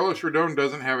 And Carlos Rodon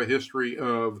doesn't have a history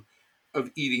of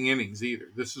eating innings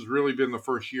either. This has really been the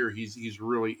first year he's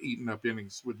really eaten up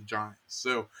innings with the Giants.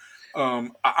 So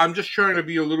I'm just trying to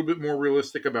be a little bit more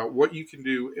realistic about what you can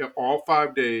do all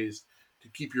 5 days to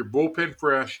keep your bullpen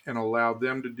fresh and allow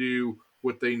them to do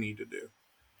what they need to do.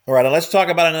 All right, now let's talk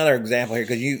about another example here,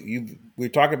 because we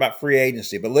talked about free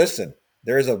agency, but listen,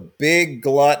 there's a big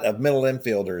glut of middle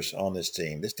infielders on this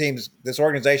team. This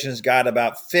organization has got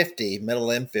about 50 middle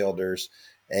infielders,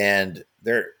 and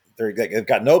they've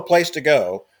got no place to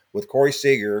go with Corey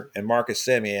Seager and Marcus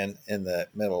Semien in the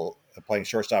middle, playing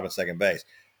shortstop and second base.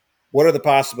 What are the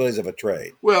possibilities of a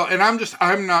trade? Well, and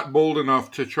I'm not bold enough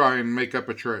to try and make up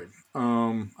a trade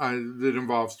that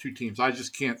involves 2 teams. I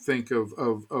just can't think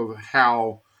of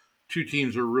how 2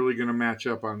 teams are really going to match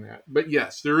up on that. But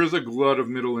yes, there is a glut of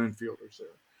middle infielders there.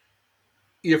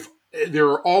 If there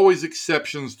are always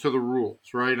exceptions to the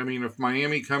rules, right? I mean, if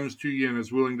Miami comes to you and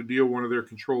is willing to deal one of their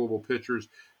controllable pitchers,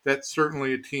 that's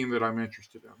certainly a team that I'm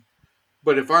interested in.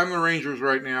 But if I'm the Rangers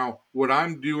right now, what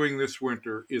I'm doing this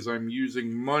winter is I'm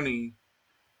using money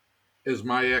as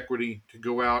my equity to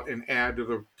go out and add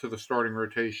to the starting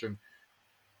rotation.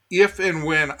 If and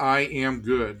when I am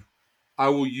good, I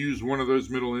will use one of those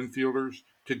middle infielders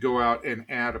to go out and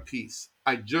add a piece.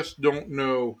 I just don't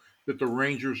know that the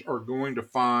Rangers are going to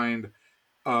find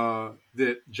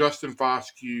that Justin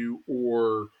Foscue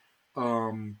or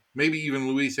maybe even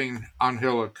Luis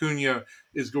Angel Acuna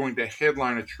is going to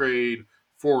headline a trade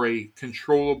for a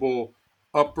controllable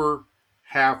upper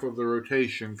half of the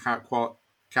rotation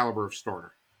caliber of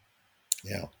starter.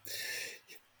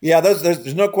 Yeah.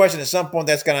 There's no question at some point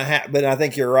that's going to happen, but I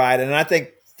think you're right. And I think,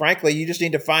 frankly, you just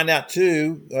need to find out,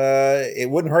 too. It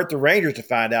wouldn't hurt the Rangers to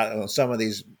find out on some of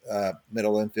these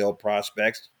middle infield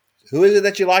prospects. Who is it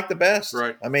that you like the best?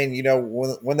 Right. I mean,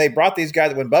 when they brought these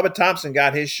guys, when Bubba Thompson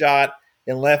got his shot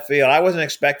in left field, I wasn't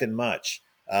expecting much.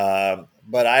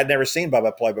 But I had never seen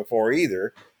Bubba play before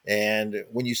either. And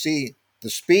when you see the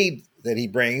speed that he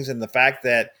brings and the fact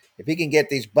that if he can get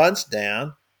these bunts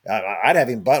down, I'd have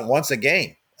him bunt once a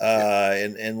game.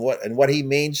 and what he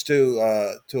means to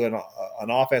an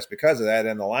offense because of that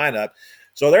in the lineup.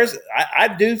 So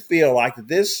I do feel like that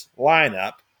this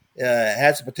lineup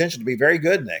has the potential to be very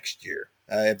good next year.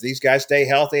 If these guys stay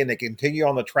healthy and they continue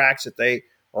on the tracks that they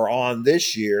are on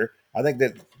this year, I think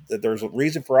that there's a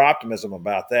reason for optimism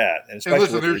about that, and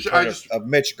especially with the return of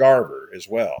Mitch Garver as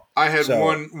well. I had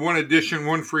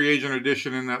one free agent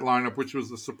addition in that lineup, which was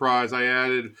the surprise. I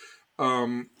added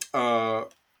I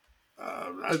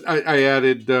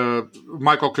added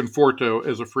Michael Conforto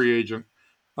as a free agent,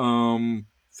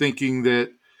 thinking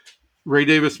that Ray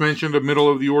Davis mentioned a middle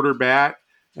of the order bat,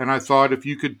 and I thought if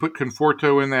you could put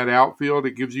Conforto in that outfield,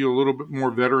 it gives you a little bit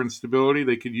more veteran stability.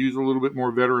 They could use a little bit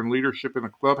more veteran leadership in the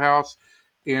clubhouse,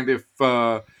 and if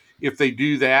they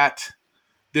do that,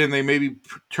 then they maybe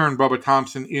turn Bubba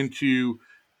Thompson into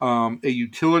a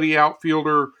utility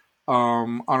outfielder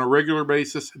on a regular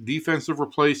basis, defensive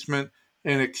replacement,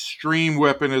 an extreme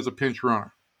weapon as a pinch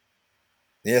runner.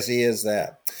 Yes, he is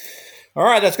that. All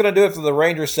right, that's going to do it for the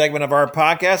Rangers segment of our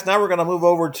podcast. Now we're going to move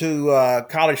over to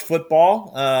college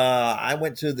football. I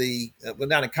went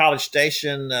down to College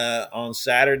Station on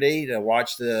Saturday to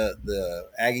watch the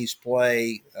Aggies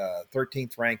play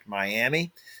 13th ranked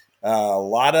Miami. A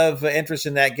lot of interest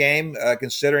in that game,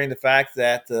 considering the fact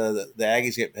that the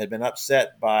Aggies had been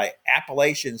upset by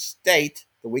Appalachian State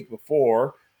the week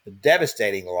before, a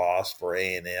devastating loss for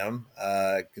A&M,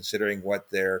 considering what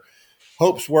their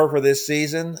hopes were for this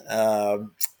season.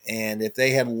 And if they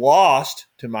had lost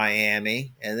to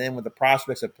Miami, and then with the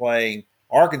prospects of playing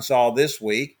Arkansas this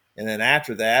week, and then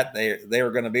after that, they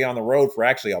were going to be on the road for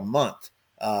actually a month.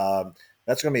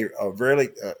 That's going to be a really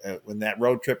when that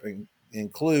road trip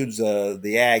includes the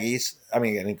Aggies. I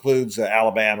mean, it includes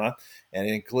Alabama, and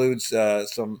it includes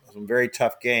some very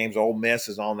tough games. Ole Miss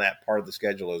is on that part of the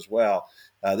schedule as well.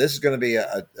 This is going to be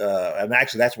and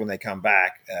actually that's when they come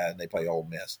back and they play Ole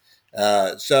Miss.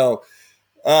 So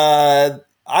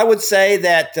I would say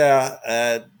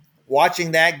that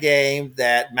watching that game,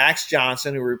 that Max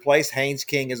Johnson, who replaced Haynes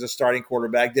King as a starting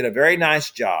quarterback, did a very nice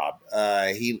job.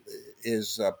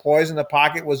 His poise in the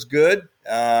pocket was good.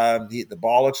 The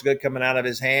ball looks good coming out of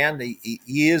his hand.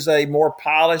 He is a more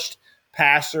polished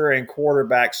passer and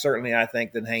quarterback, certainly, I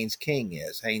think, than Haynes King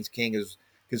is. Haynes King is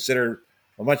considered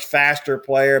a much faster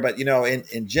player, but,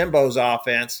 in Jimbo's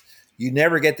offense, you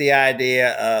never get the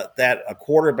idea that a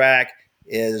quarterback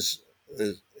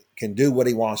can do what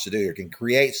he wants to do or can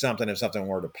create something if something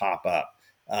were to pop up.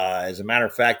 As a matter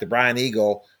of fact, the Brian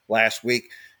Eagle last week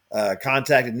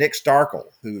contacted Nick Starkel,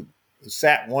 who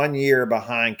sat 1 year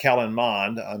behind Kellen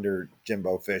Mond under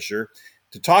Jimbo Fisher,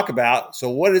 to talk about, so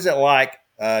what is it like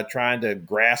trying to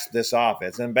grasp this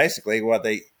offense? And basically what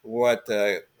Nick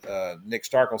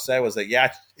Starkel said was that,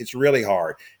 yeah, it's really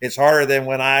hard. It's harder than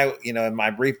when I, in my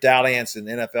brief dalliance in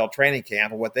NFL training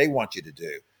camp and what they want you to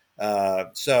do.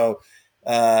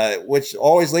 Which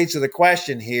always leads to the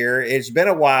question here. It's been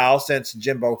a while since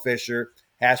Jimbo Fisher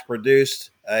has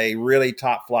produced a really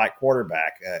top flight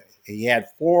quarterback. He had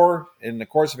 4 in the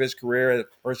course of his career,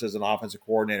 first as an offensive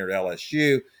coordinator at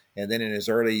LSU, and then in his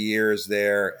early years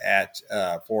there at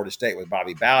Florida State with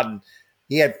Bobby Bowden.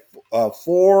 He had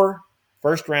 4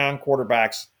 first-round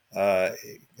quarterbacks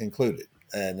included,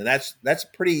 and that's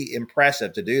pretty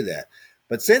impressive to do that.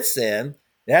 But since then,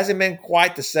 it hasn't been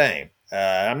quite the same.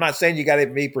 I'm not saying you got to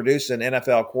be producing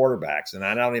NFL quarterbacks, and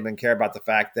I don't even care about the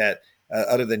fact that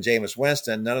other than Jameis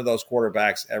Winston, none of those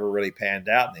quarterbacks ever really panned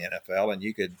out in the NFL, and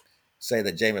you could say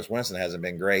that Jameis Winston hasn't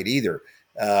been great either.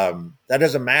 That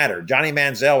doesn't matter. Johnny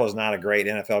Manziel was not a great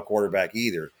NFL quarterback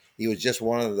either. He was just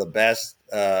one of the best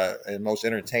and most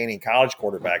entertaining college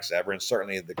quarterbacks ever, and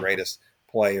certainly the greatest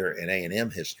player in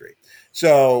A&M history.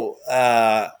 So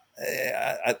I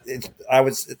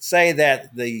would say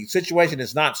that the situation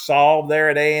is not solved there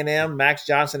at A&M. Max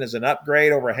Johnson is an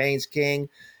upgrade over Haynes King.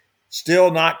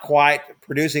 Still not quite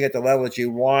producing at the level that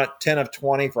you want. 10 of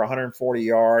 20 for 140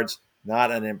 yards,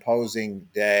 not an imposing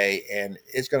day. And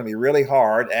it's going to be really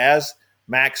hard. As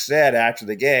Max said after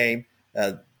the game,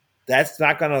 that's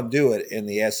not going to do it in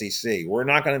the SEC. We're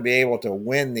not going to be able to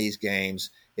win these games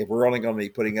if we're only going to be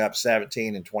putting up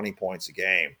 17 and 20 points a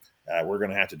game. We're going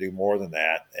to have to do more than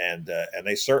that, and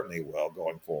they certainly will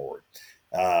going forward.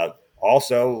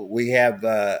 Also, we have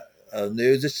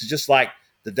news. This is just like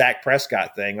the Dak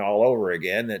Prescott thing all over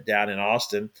again that down in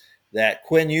Austin, that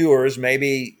Quinn Ewers may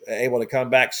be able to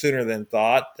come back sooner than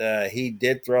thought. He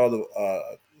did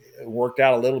worked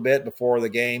out a little bit before the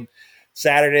game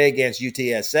Saturday against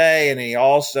UTSA, and he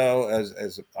also,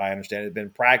 as I understand it, has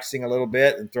been practicing a little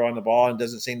bit and throwing the ball and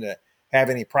doesn't seem to have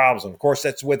any problems. And of course,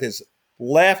 that's with his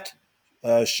left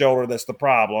shoulder that's the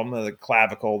problem, the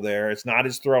clavicle there. It's not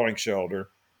his throwing shoulder.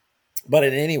 But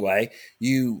in any way,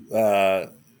 you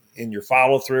in your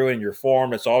follow through and your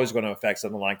form, it's always going to affect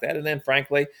something like that. And then,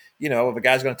 frankly, if a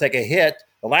guy's going to take a hit,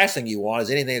 the last thing you want is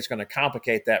anything that's going to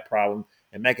complicate that problem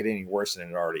and make it any worse than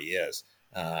it already is.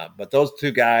 But those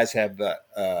two guys have. But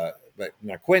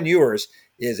Quinn Ewers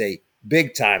is a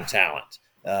big time talent.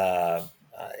 I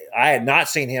had not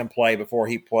seen him play before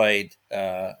he played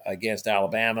against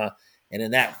Alabama. And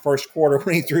in that first quarter,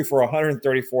 when he threw for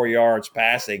 134 yards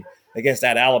passing against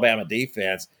that Alabama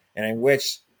defense, and in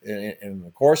which, in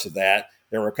the course of that,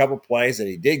 there were a couple plays that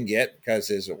he didn't get because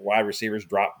his wide receivers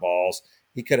dropped balls.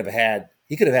 He could have had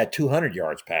 200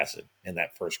 yards passing in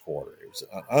that first quarter. It was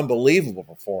an unbelievable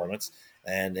performance,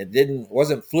 and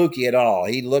wasn't fluky at all.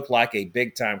 He looked like a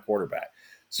big time quarterback.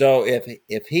 So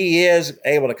if he is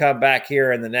able to come back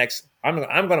here in the next, I'm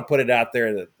going to put it out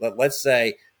there that let's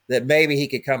say that maybe he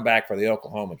could come back for the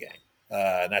Oklahoma game,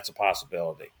 and that's a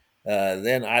possibility.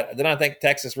 Then I think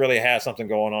Texas really has something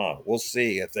going on. We'll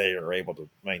see if they are able to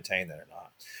maintain that or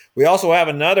not. We also have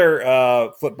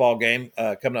another football game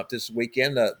coming up this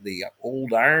weekend, the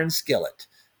old Iron Skillet,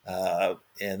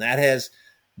 and that has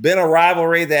been a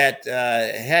rivalry that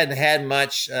hadn't had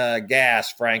much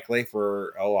gas, frankly,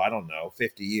 for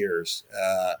 50 years.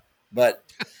 But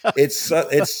it's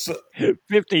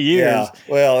 50 years. Yeah,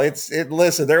 well,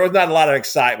 listen, there was not a lot of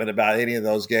excitement about any of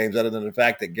those games other than the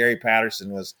fact that Gary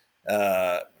Patterson was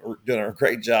doing a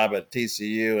great job at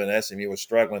TCU and SMU was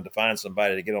struggling to find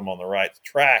somebody to get them on the right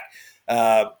track.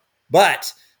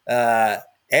 But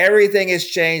everything has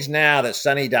changed now that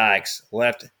Sonny Dykes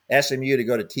left SMU to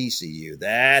go to TCU.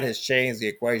 That has changed the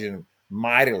equation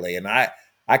mightily. And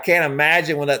I can't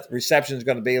imagine what that reception is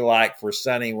going to be like for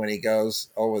Sonny when he goes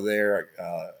over there.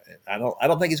 I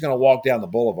don't think he's going to walk down the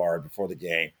boulevard before the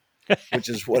game, which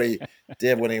is what he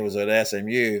did when he was at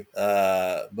SMU.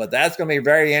 But that's going to be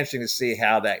very interesting to see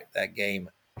how that game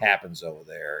happens over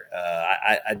there.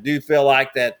 I do feel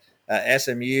like that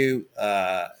SMU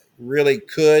really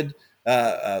could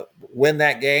win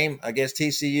that game against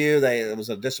TCU. It was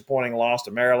a disappointing loss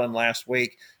to Maryland last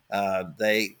week.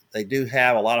 They do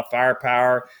have a lot of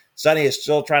firepower. Sonny is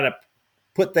still trying to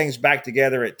put things back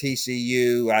together at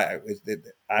TCU.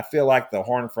 I feel like the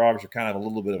Horned Frogs are kind of a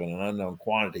little bit of an unknown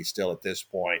quantity still at this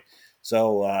point.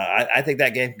 So I think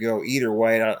that game can go either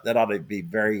way. That ought to be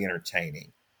very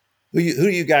entertaining. Who do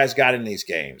you guys got in these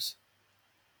games?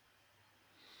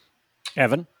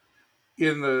 Evan?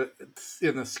 In the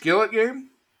Skillet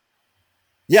game?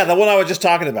 Yeah, the one I was just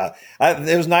talking about.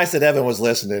 It was nice that Evan was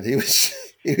listening. He was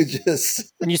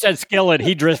just. When you said skillet,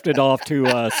 he drifted off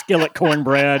to skillet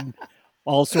cornbread,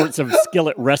 all sorts of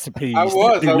skillet recipes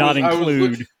that do not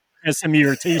include SMU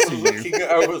or TCU.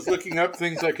 I was looking up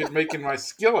things I could make in my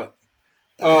skillet.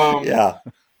 Yeah.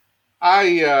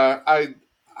 I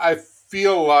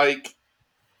feel like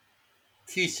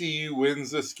TCU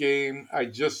wins this game. I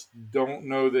just don't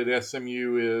know that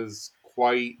SMU is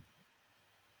quite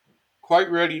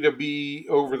ready to be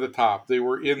over the top. They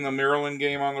were in the Maryland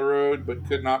game on the road, but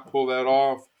could not pull that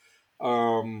off.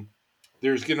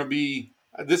 There's going to be,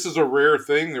 this is a rare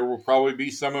thing. There will probably be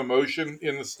some emotion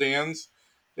in the stands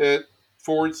at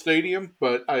Ford Stadium,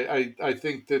 but I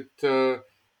think that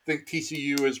think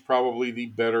TCU is probably the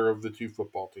better of the two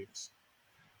football teams.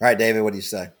 All right, David, what do you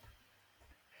say?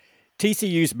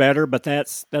 TCU's better, but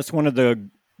that's one of the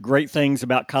great things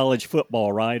about college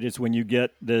football, right? Is when you get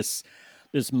this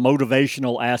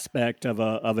motivational aspect of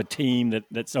a team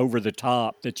that's over the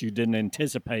top that you didn't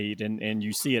anticipate, and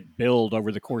you see it build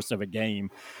over the course of a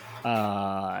game.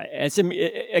 Again,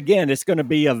 it's going to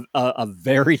be a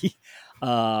very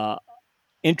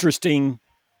interesting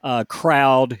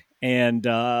crowd and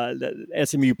the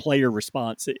SMU player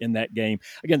response in that game.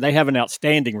 Again, they have an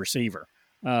outstanding receiver.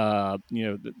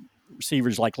 The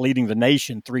receivers like leading the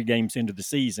nation 3 games into the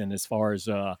season as far as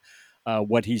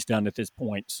what he's done at this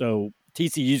point. So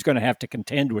TCU is going to have to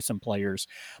contend with some players,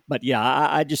 but yeah,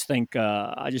 I just think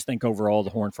overall the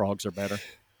Horned Frogs are better.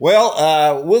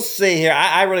 Well, we'll see here.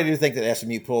 I really do think that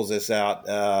SMU pulls this out,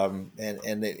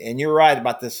 and you're right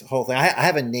about this whole thing. I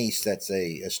have a niece that's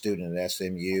a student at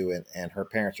SMU, and her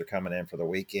parents are coming in for the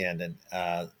weekend, and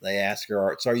they ask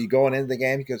her, "So are you going into the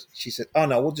game?" Because she said, "Oh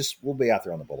no, we'll be out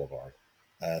there on the boulevard."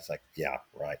 It's like, yeah,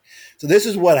 right. So this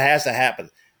is what has to happen.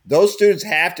 Those students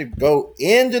have to go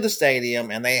into the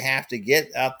stadium and they have to get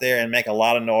out there and make a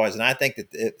lot of noise. And I think that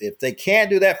if they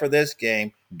can't do that for this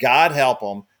game, God help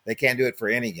them, they can't do it for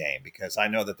any game, because I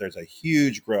know that there's a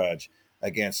huge grudge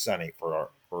against Sonny for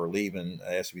leaving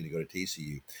SMU to go to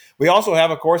TCU. We also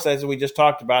have, of course, as we just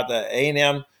talked about, the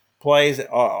A&M plays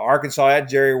Arkansas at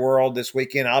JerryWorld this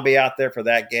weekend. I'll be out there for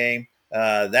that game.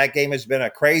 That game has been a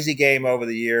crazy game over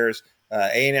the years.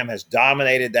 A&M has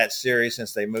dominated that series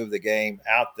since they moved the game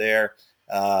out there.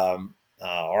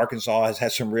 Arkansas has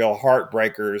had some real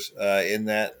heartbreakers in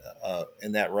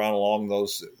that run along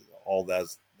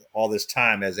all this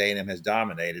time as A&M has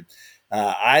dominated.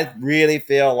 I really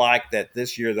feel like that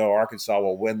this year, though, Arkansas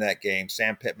will win that game.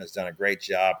 Sam Pittman's done a great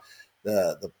job.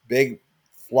 The big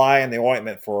fly in the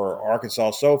ointment for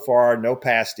Arkansas so far, no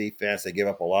pass defense. They give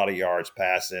up a lot of yards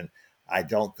passing. I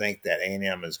don't think that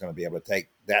A&M is going to be able to take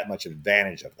that much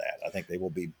advantage of that. I think they will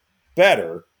be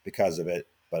better because of it,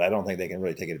 but I don't think they can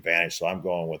really take advantage. So I'm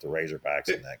going with the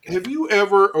Razorbacks in that game. Have you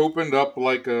ever opened up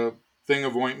like a thing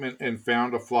of ointment and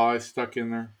found a fly stuck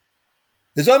in there?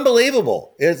 It's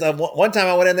unbelievable. One time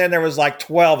I went in there and there was like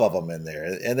 12 of them in there.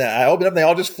 And then I opened up and they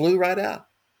all just flew right out.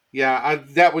 Yeah,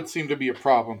 that would seem to be a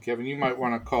problem, Kevin. You might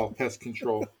want to call pest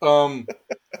control.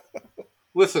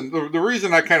 Listen, the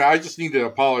reason I just need to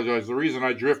apologize. The reason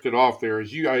I drifted off there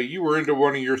is you were into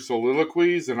one of your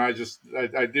soliloquies, and I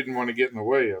didn't want to get in the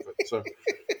way of it. So,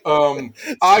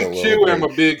 I too am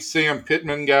a big Sam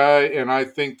Pittman guy, and I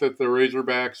think that the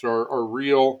Razorbacks are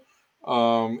real.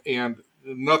 And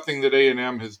nothing that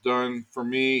A&M has done for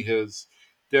me has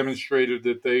demonstrated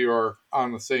that they are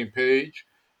on the same page.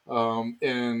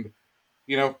 And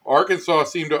Arkansas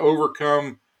seemed to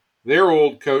overcome their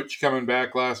old coach coming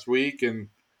back last week and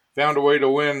found a way to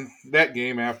win that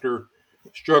game after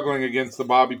struggling against the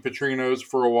Bobby Petrinos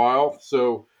for a while.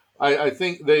 So I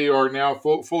think they are now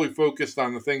fully focused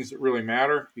on the things that really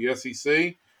matter, the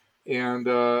SEC, and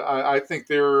I think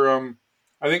they're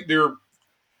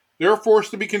a force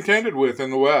to be contended with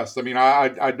in the West. I mean,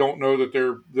 I don't know that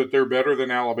they're better than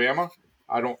Alabama.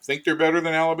 I don't think they're better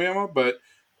than Alabama, but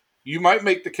you might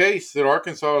make the case that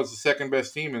Arkansas is the second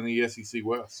best team in the SEC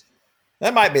West.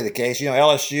 That might be the case.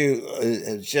 LSU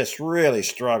has just really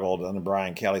struggled under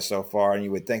Brian Kelly so far, and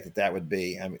you would think that would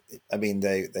be. I mean,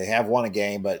 they have won a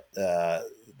game, but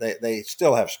they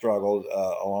still have struggled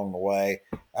along the way.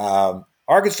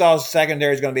 Arkansas's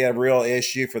secondary is going to be a real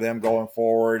issue for them going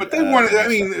forward. But they won. To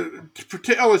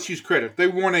LSU's credit,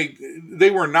 they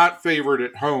were not favored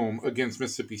at home against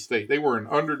Mississippi State. They were an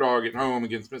underdog at home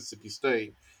against Mississippi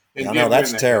State. No,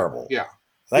 that's terrible. Yeah.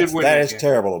 That is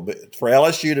terrible for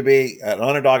LSU to be an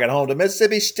underdog at home to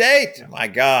Mississippi State. Yeah. My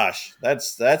gosh, that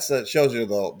shows you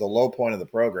the low point of the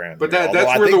program. But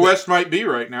that's where the West might be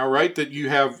right now, right? That you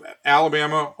have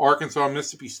Alabama, Arkansas,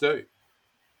 Mississippi State.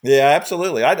 Yeah,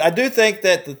 absolutely. I do think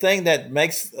that the thing that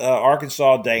makes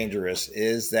Arkansas dangerous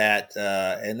is that,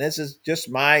 and this is just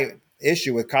my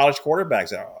issue with college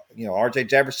quarterbacks. R.J.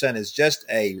 Jefferson is just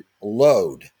a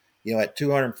load. At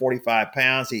 245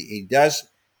 pounds, he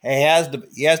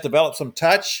has developed some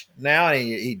touch now, and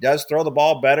he does throw the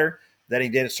ball better than he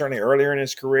did certainly earlier in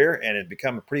his career, and has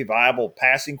become a pretty viable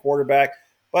passing quarterback.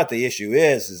 But the issue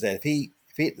is that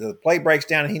if the play breaks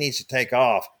down and he needs to take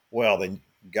off, well, then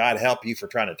God help you for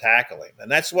trying to tackle him.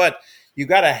 And that's what you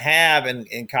got to have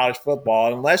in college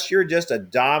football, unless you're just a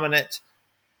dominant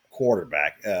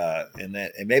quarterback. And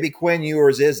maybe Quinn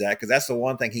Ewers is that, because that's the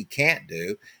one thing he can't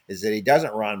do is that he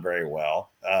doesn't run very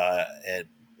well.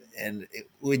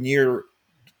 When you're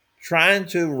trying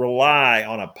to rely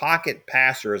on a pocket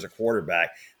passer as a quarterback,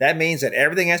 that means that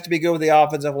everything has to be good with the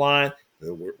offensive line.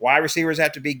 The wide receivers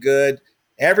have to be good.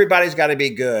 Everybody's got to be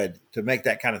good to make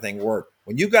that kind of thing work.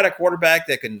 When you've got a quarterback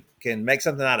that can make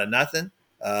something out of nothing,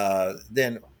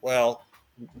 then, well,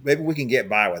 maybe we can get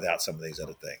by without some of these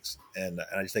other things. And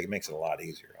I just think it makes it a lot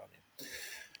easier on you.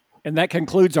 And that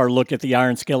concludes our look at the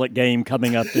Iron Skillet game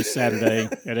coming up this Saturday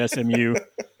at SMU.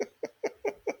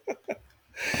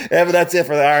 Yeah, but that's it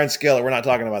for the Iron Skillet. We're not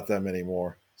talking about them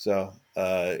anymore. So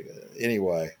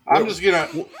anyway, I'm just gonna.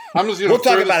 We'll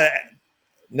talk about it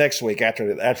next week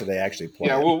after they actually play.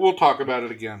 Yeah, we'll talk about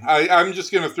it again. I'm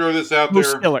just gonna throw this out there.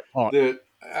 Skillet talk.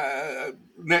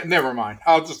 Never mind.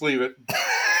 I'll just leave it.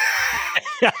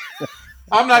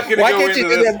 I'm not gonna Why go can't into you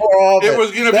do this. that more often? It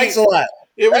was gonna Thanks be. a lot.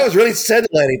 That was really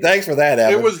scintillating. Thanks for that,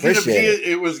 Evan. It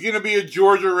was gonna be a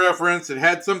Georgia reference. It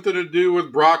had something to do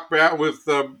with Brock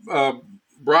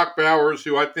Bowers,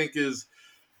 who I think is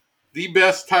the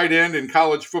best tight end in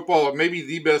college football, or maybe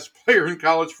the best player in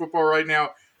college football right now.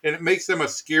 And it makes them a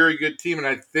scary good team. And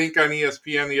I think on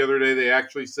ESPN the other day, they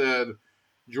actually said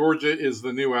Georgia is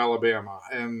the new Alabama.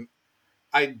 And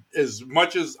as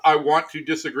much as I want to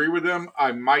disagree with them,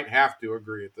 I might have to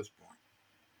agree at this point.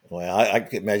 Well, I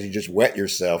can imagine you just wet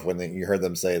yourself when you heard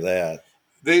them say that.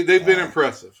 They've been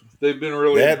impressive. They've been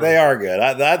really impressive. They are good.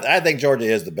 I think Georgia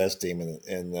is the best team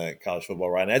in college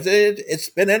football right now. It's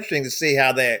been interesting to see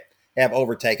how have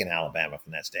overtaken Alabama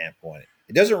from that standpoint.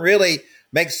 It doesn't really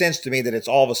make sense to me that it's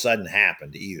all of a sudden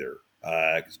happened either.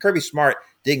 Because Kirby Smart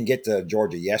didn't get to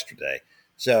Georgia yesterday.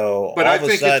 So, but I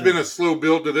think it's been a slow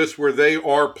build to this where they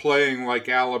are playing like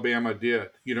Alabama did.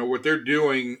 You know, what they're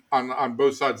doing on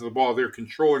both sides of the ball, they're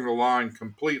controlling the line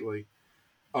completely.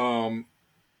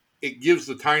 It gives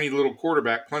the tiny little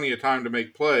quarterback plenty of time to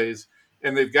make plays,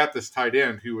 and they've got this tight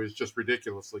end who is just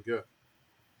ridiculously good.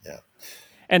 Yeah.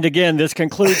 And again, this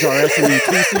concludes our SMU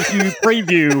TCU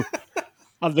preview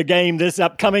of the game this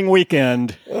upcoming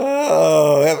weekend.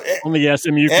 Oh, on the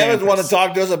SMU campus. Evans want to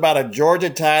talk to us about a Georgia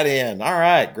tight end. All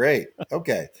right, great.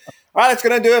 Okay. All right, that's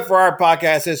going to do it for our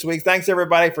podcast this week. Thanks,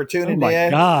 everybody, for tuning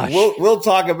in. Gosh. We'll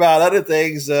talk about other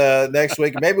things next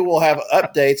week. Maybe we'll have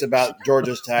updates about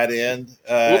Georgia's tight end.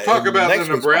 We'll talk about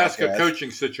the Nebraska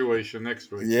coaching situation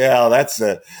next week. Yeah, that's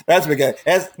big.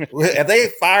 Have they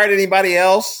fired anybody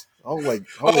else? Holy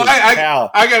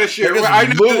cow. I got to share. They're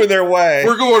just moving their way.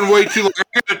 We're going way too long.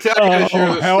 I got to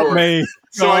share this help story. Me.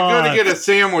 So I go to get a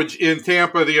sandwich in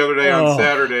Tampa the other day on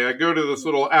Saturday. I go to this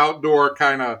little outdoor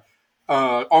kind of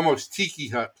almost tiki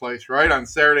hut place, right, on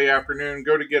Saturday afternoon.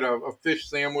 Go to get a fish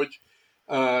sandwich.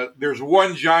 There's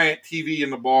one giant TV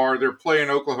in the bar. They're playing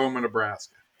Oklahoma,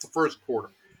 Nebraska. It's the first quarter.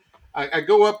 I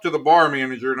go up to the bar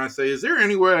manager and I say, is there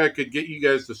any way I could get you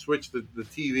guys to switch the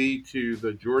TV to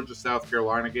the Georgia-South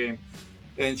Carolina game?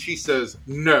 And she says,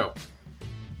 no.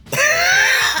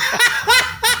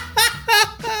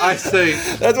 I say,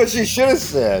 that's what she should have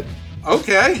said.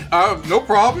 Okay, no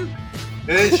problem.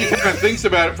 And then she kind of thinks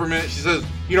about it for a minute. She says,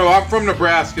 I'm from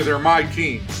Nebraska. They're my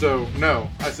team. So, no.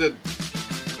 I said,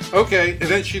 okay. And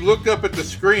then she looked up at the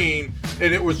screen,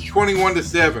 and it was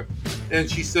 21-7.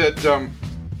 And she said,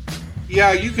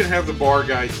 yeah, you can have the bar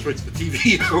guy switch the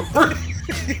TV over.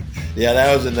 Yeah,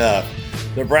 that was enough.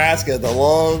 Nebraska, the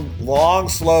long,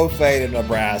 slow fade of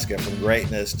Nebraska from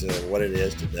greatness to what it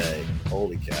is today.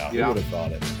 Holy cow. Yeah. Who would have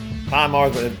thought it?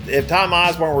 If Tom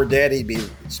Osborne were dead, he'd be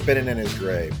spinning in his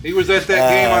grave. He was at that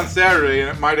game on Saturday,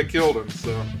 and it might have killed him.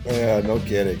 So yeah, no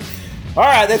kidding. All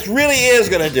right, this really is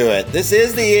going to do it. This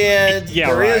is the end.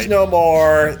 There is no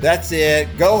more. That's it.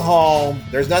 Go home.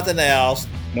 There's nothing else.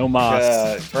 No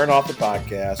mas. Turn off the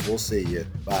podcast. We'll see you.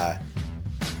 Bye.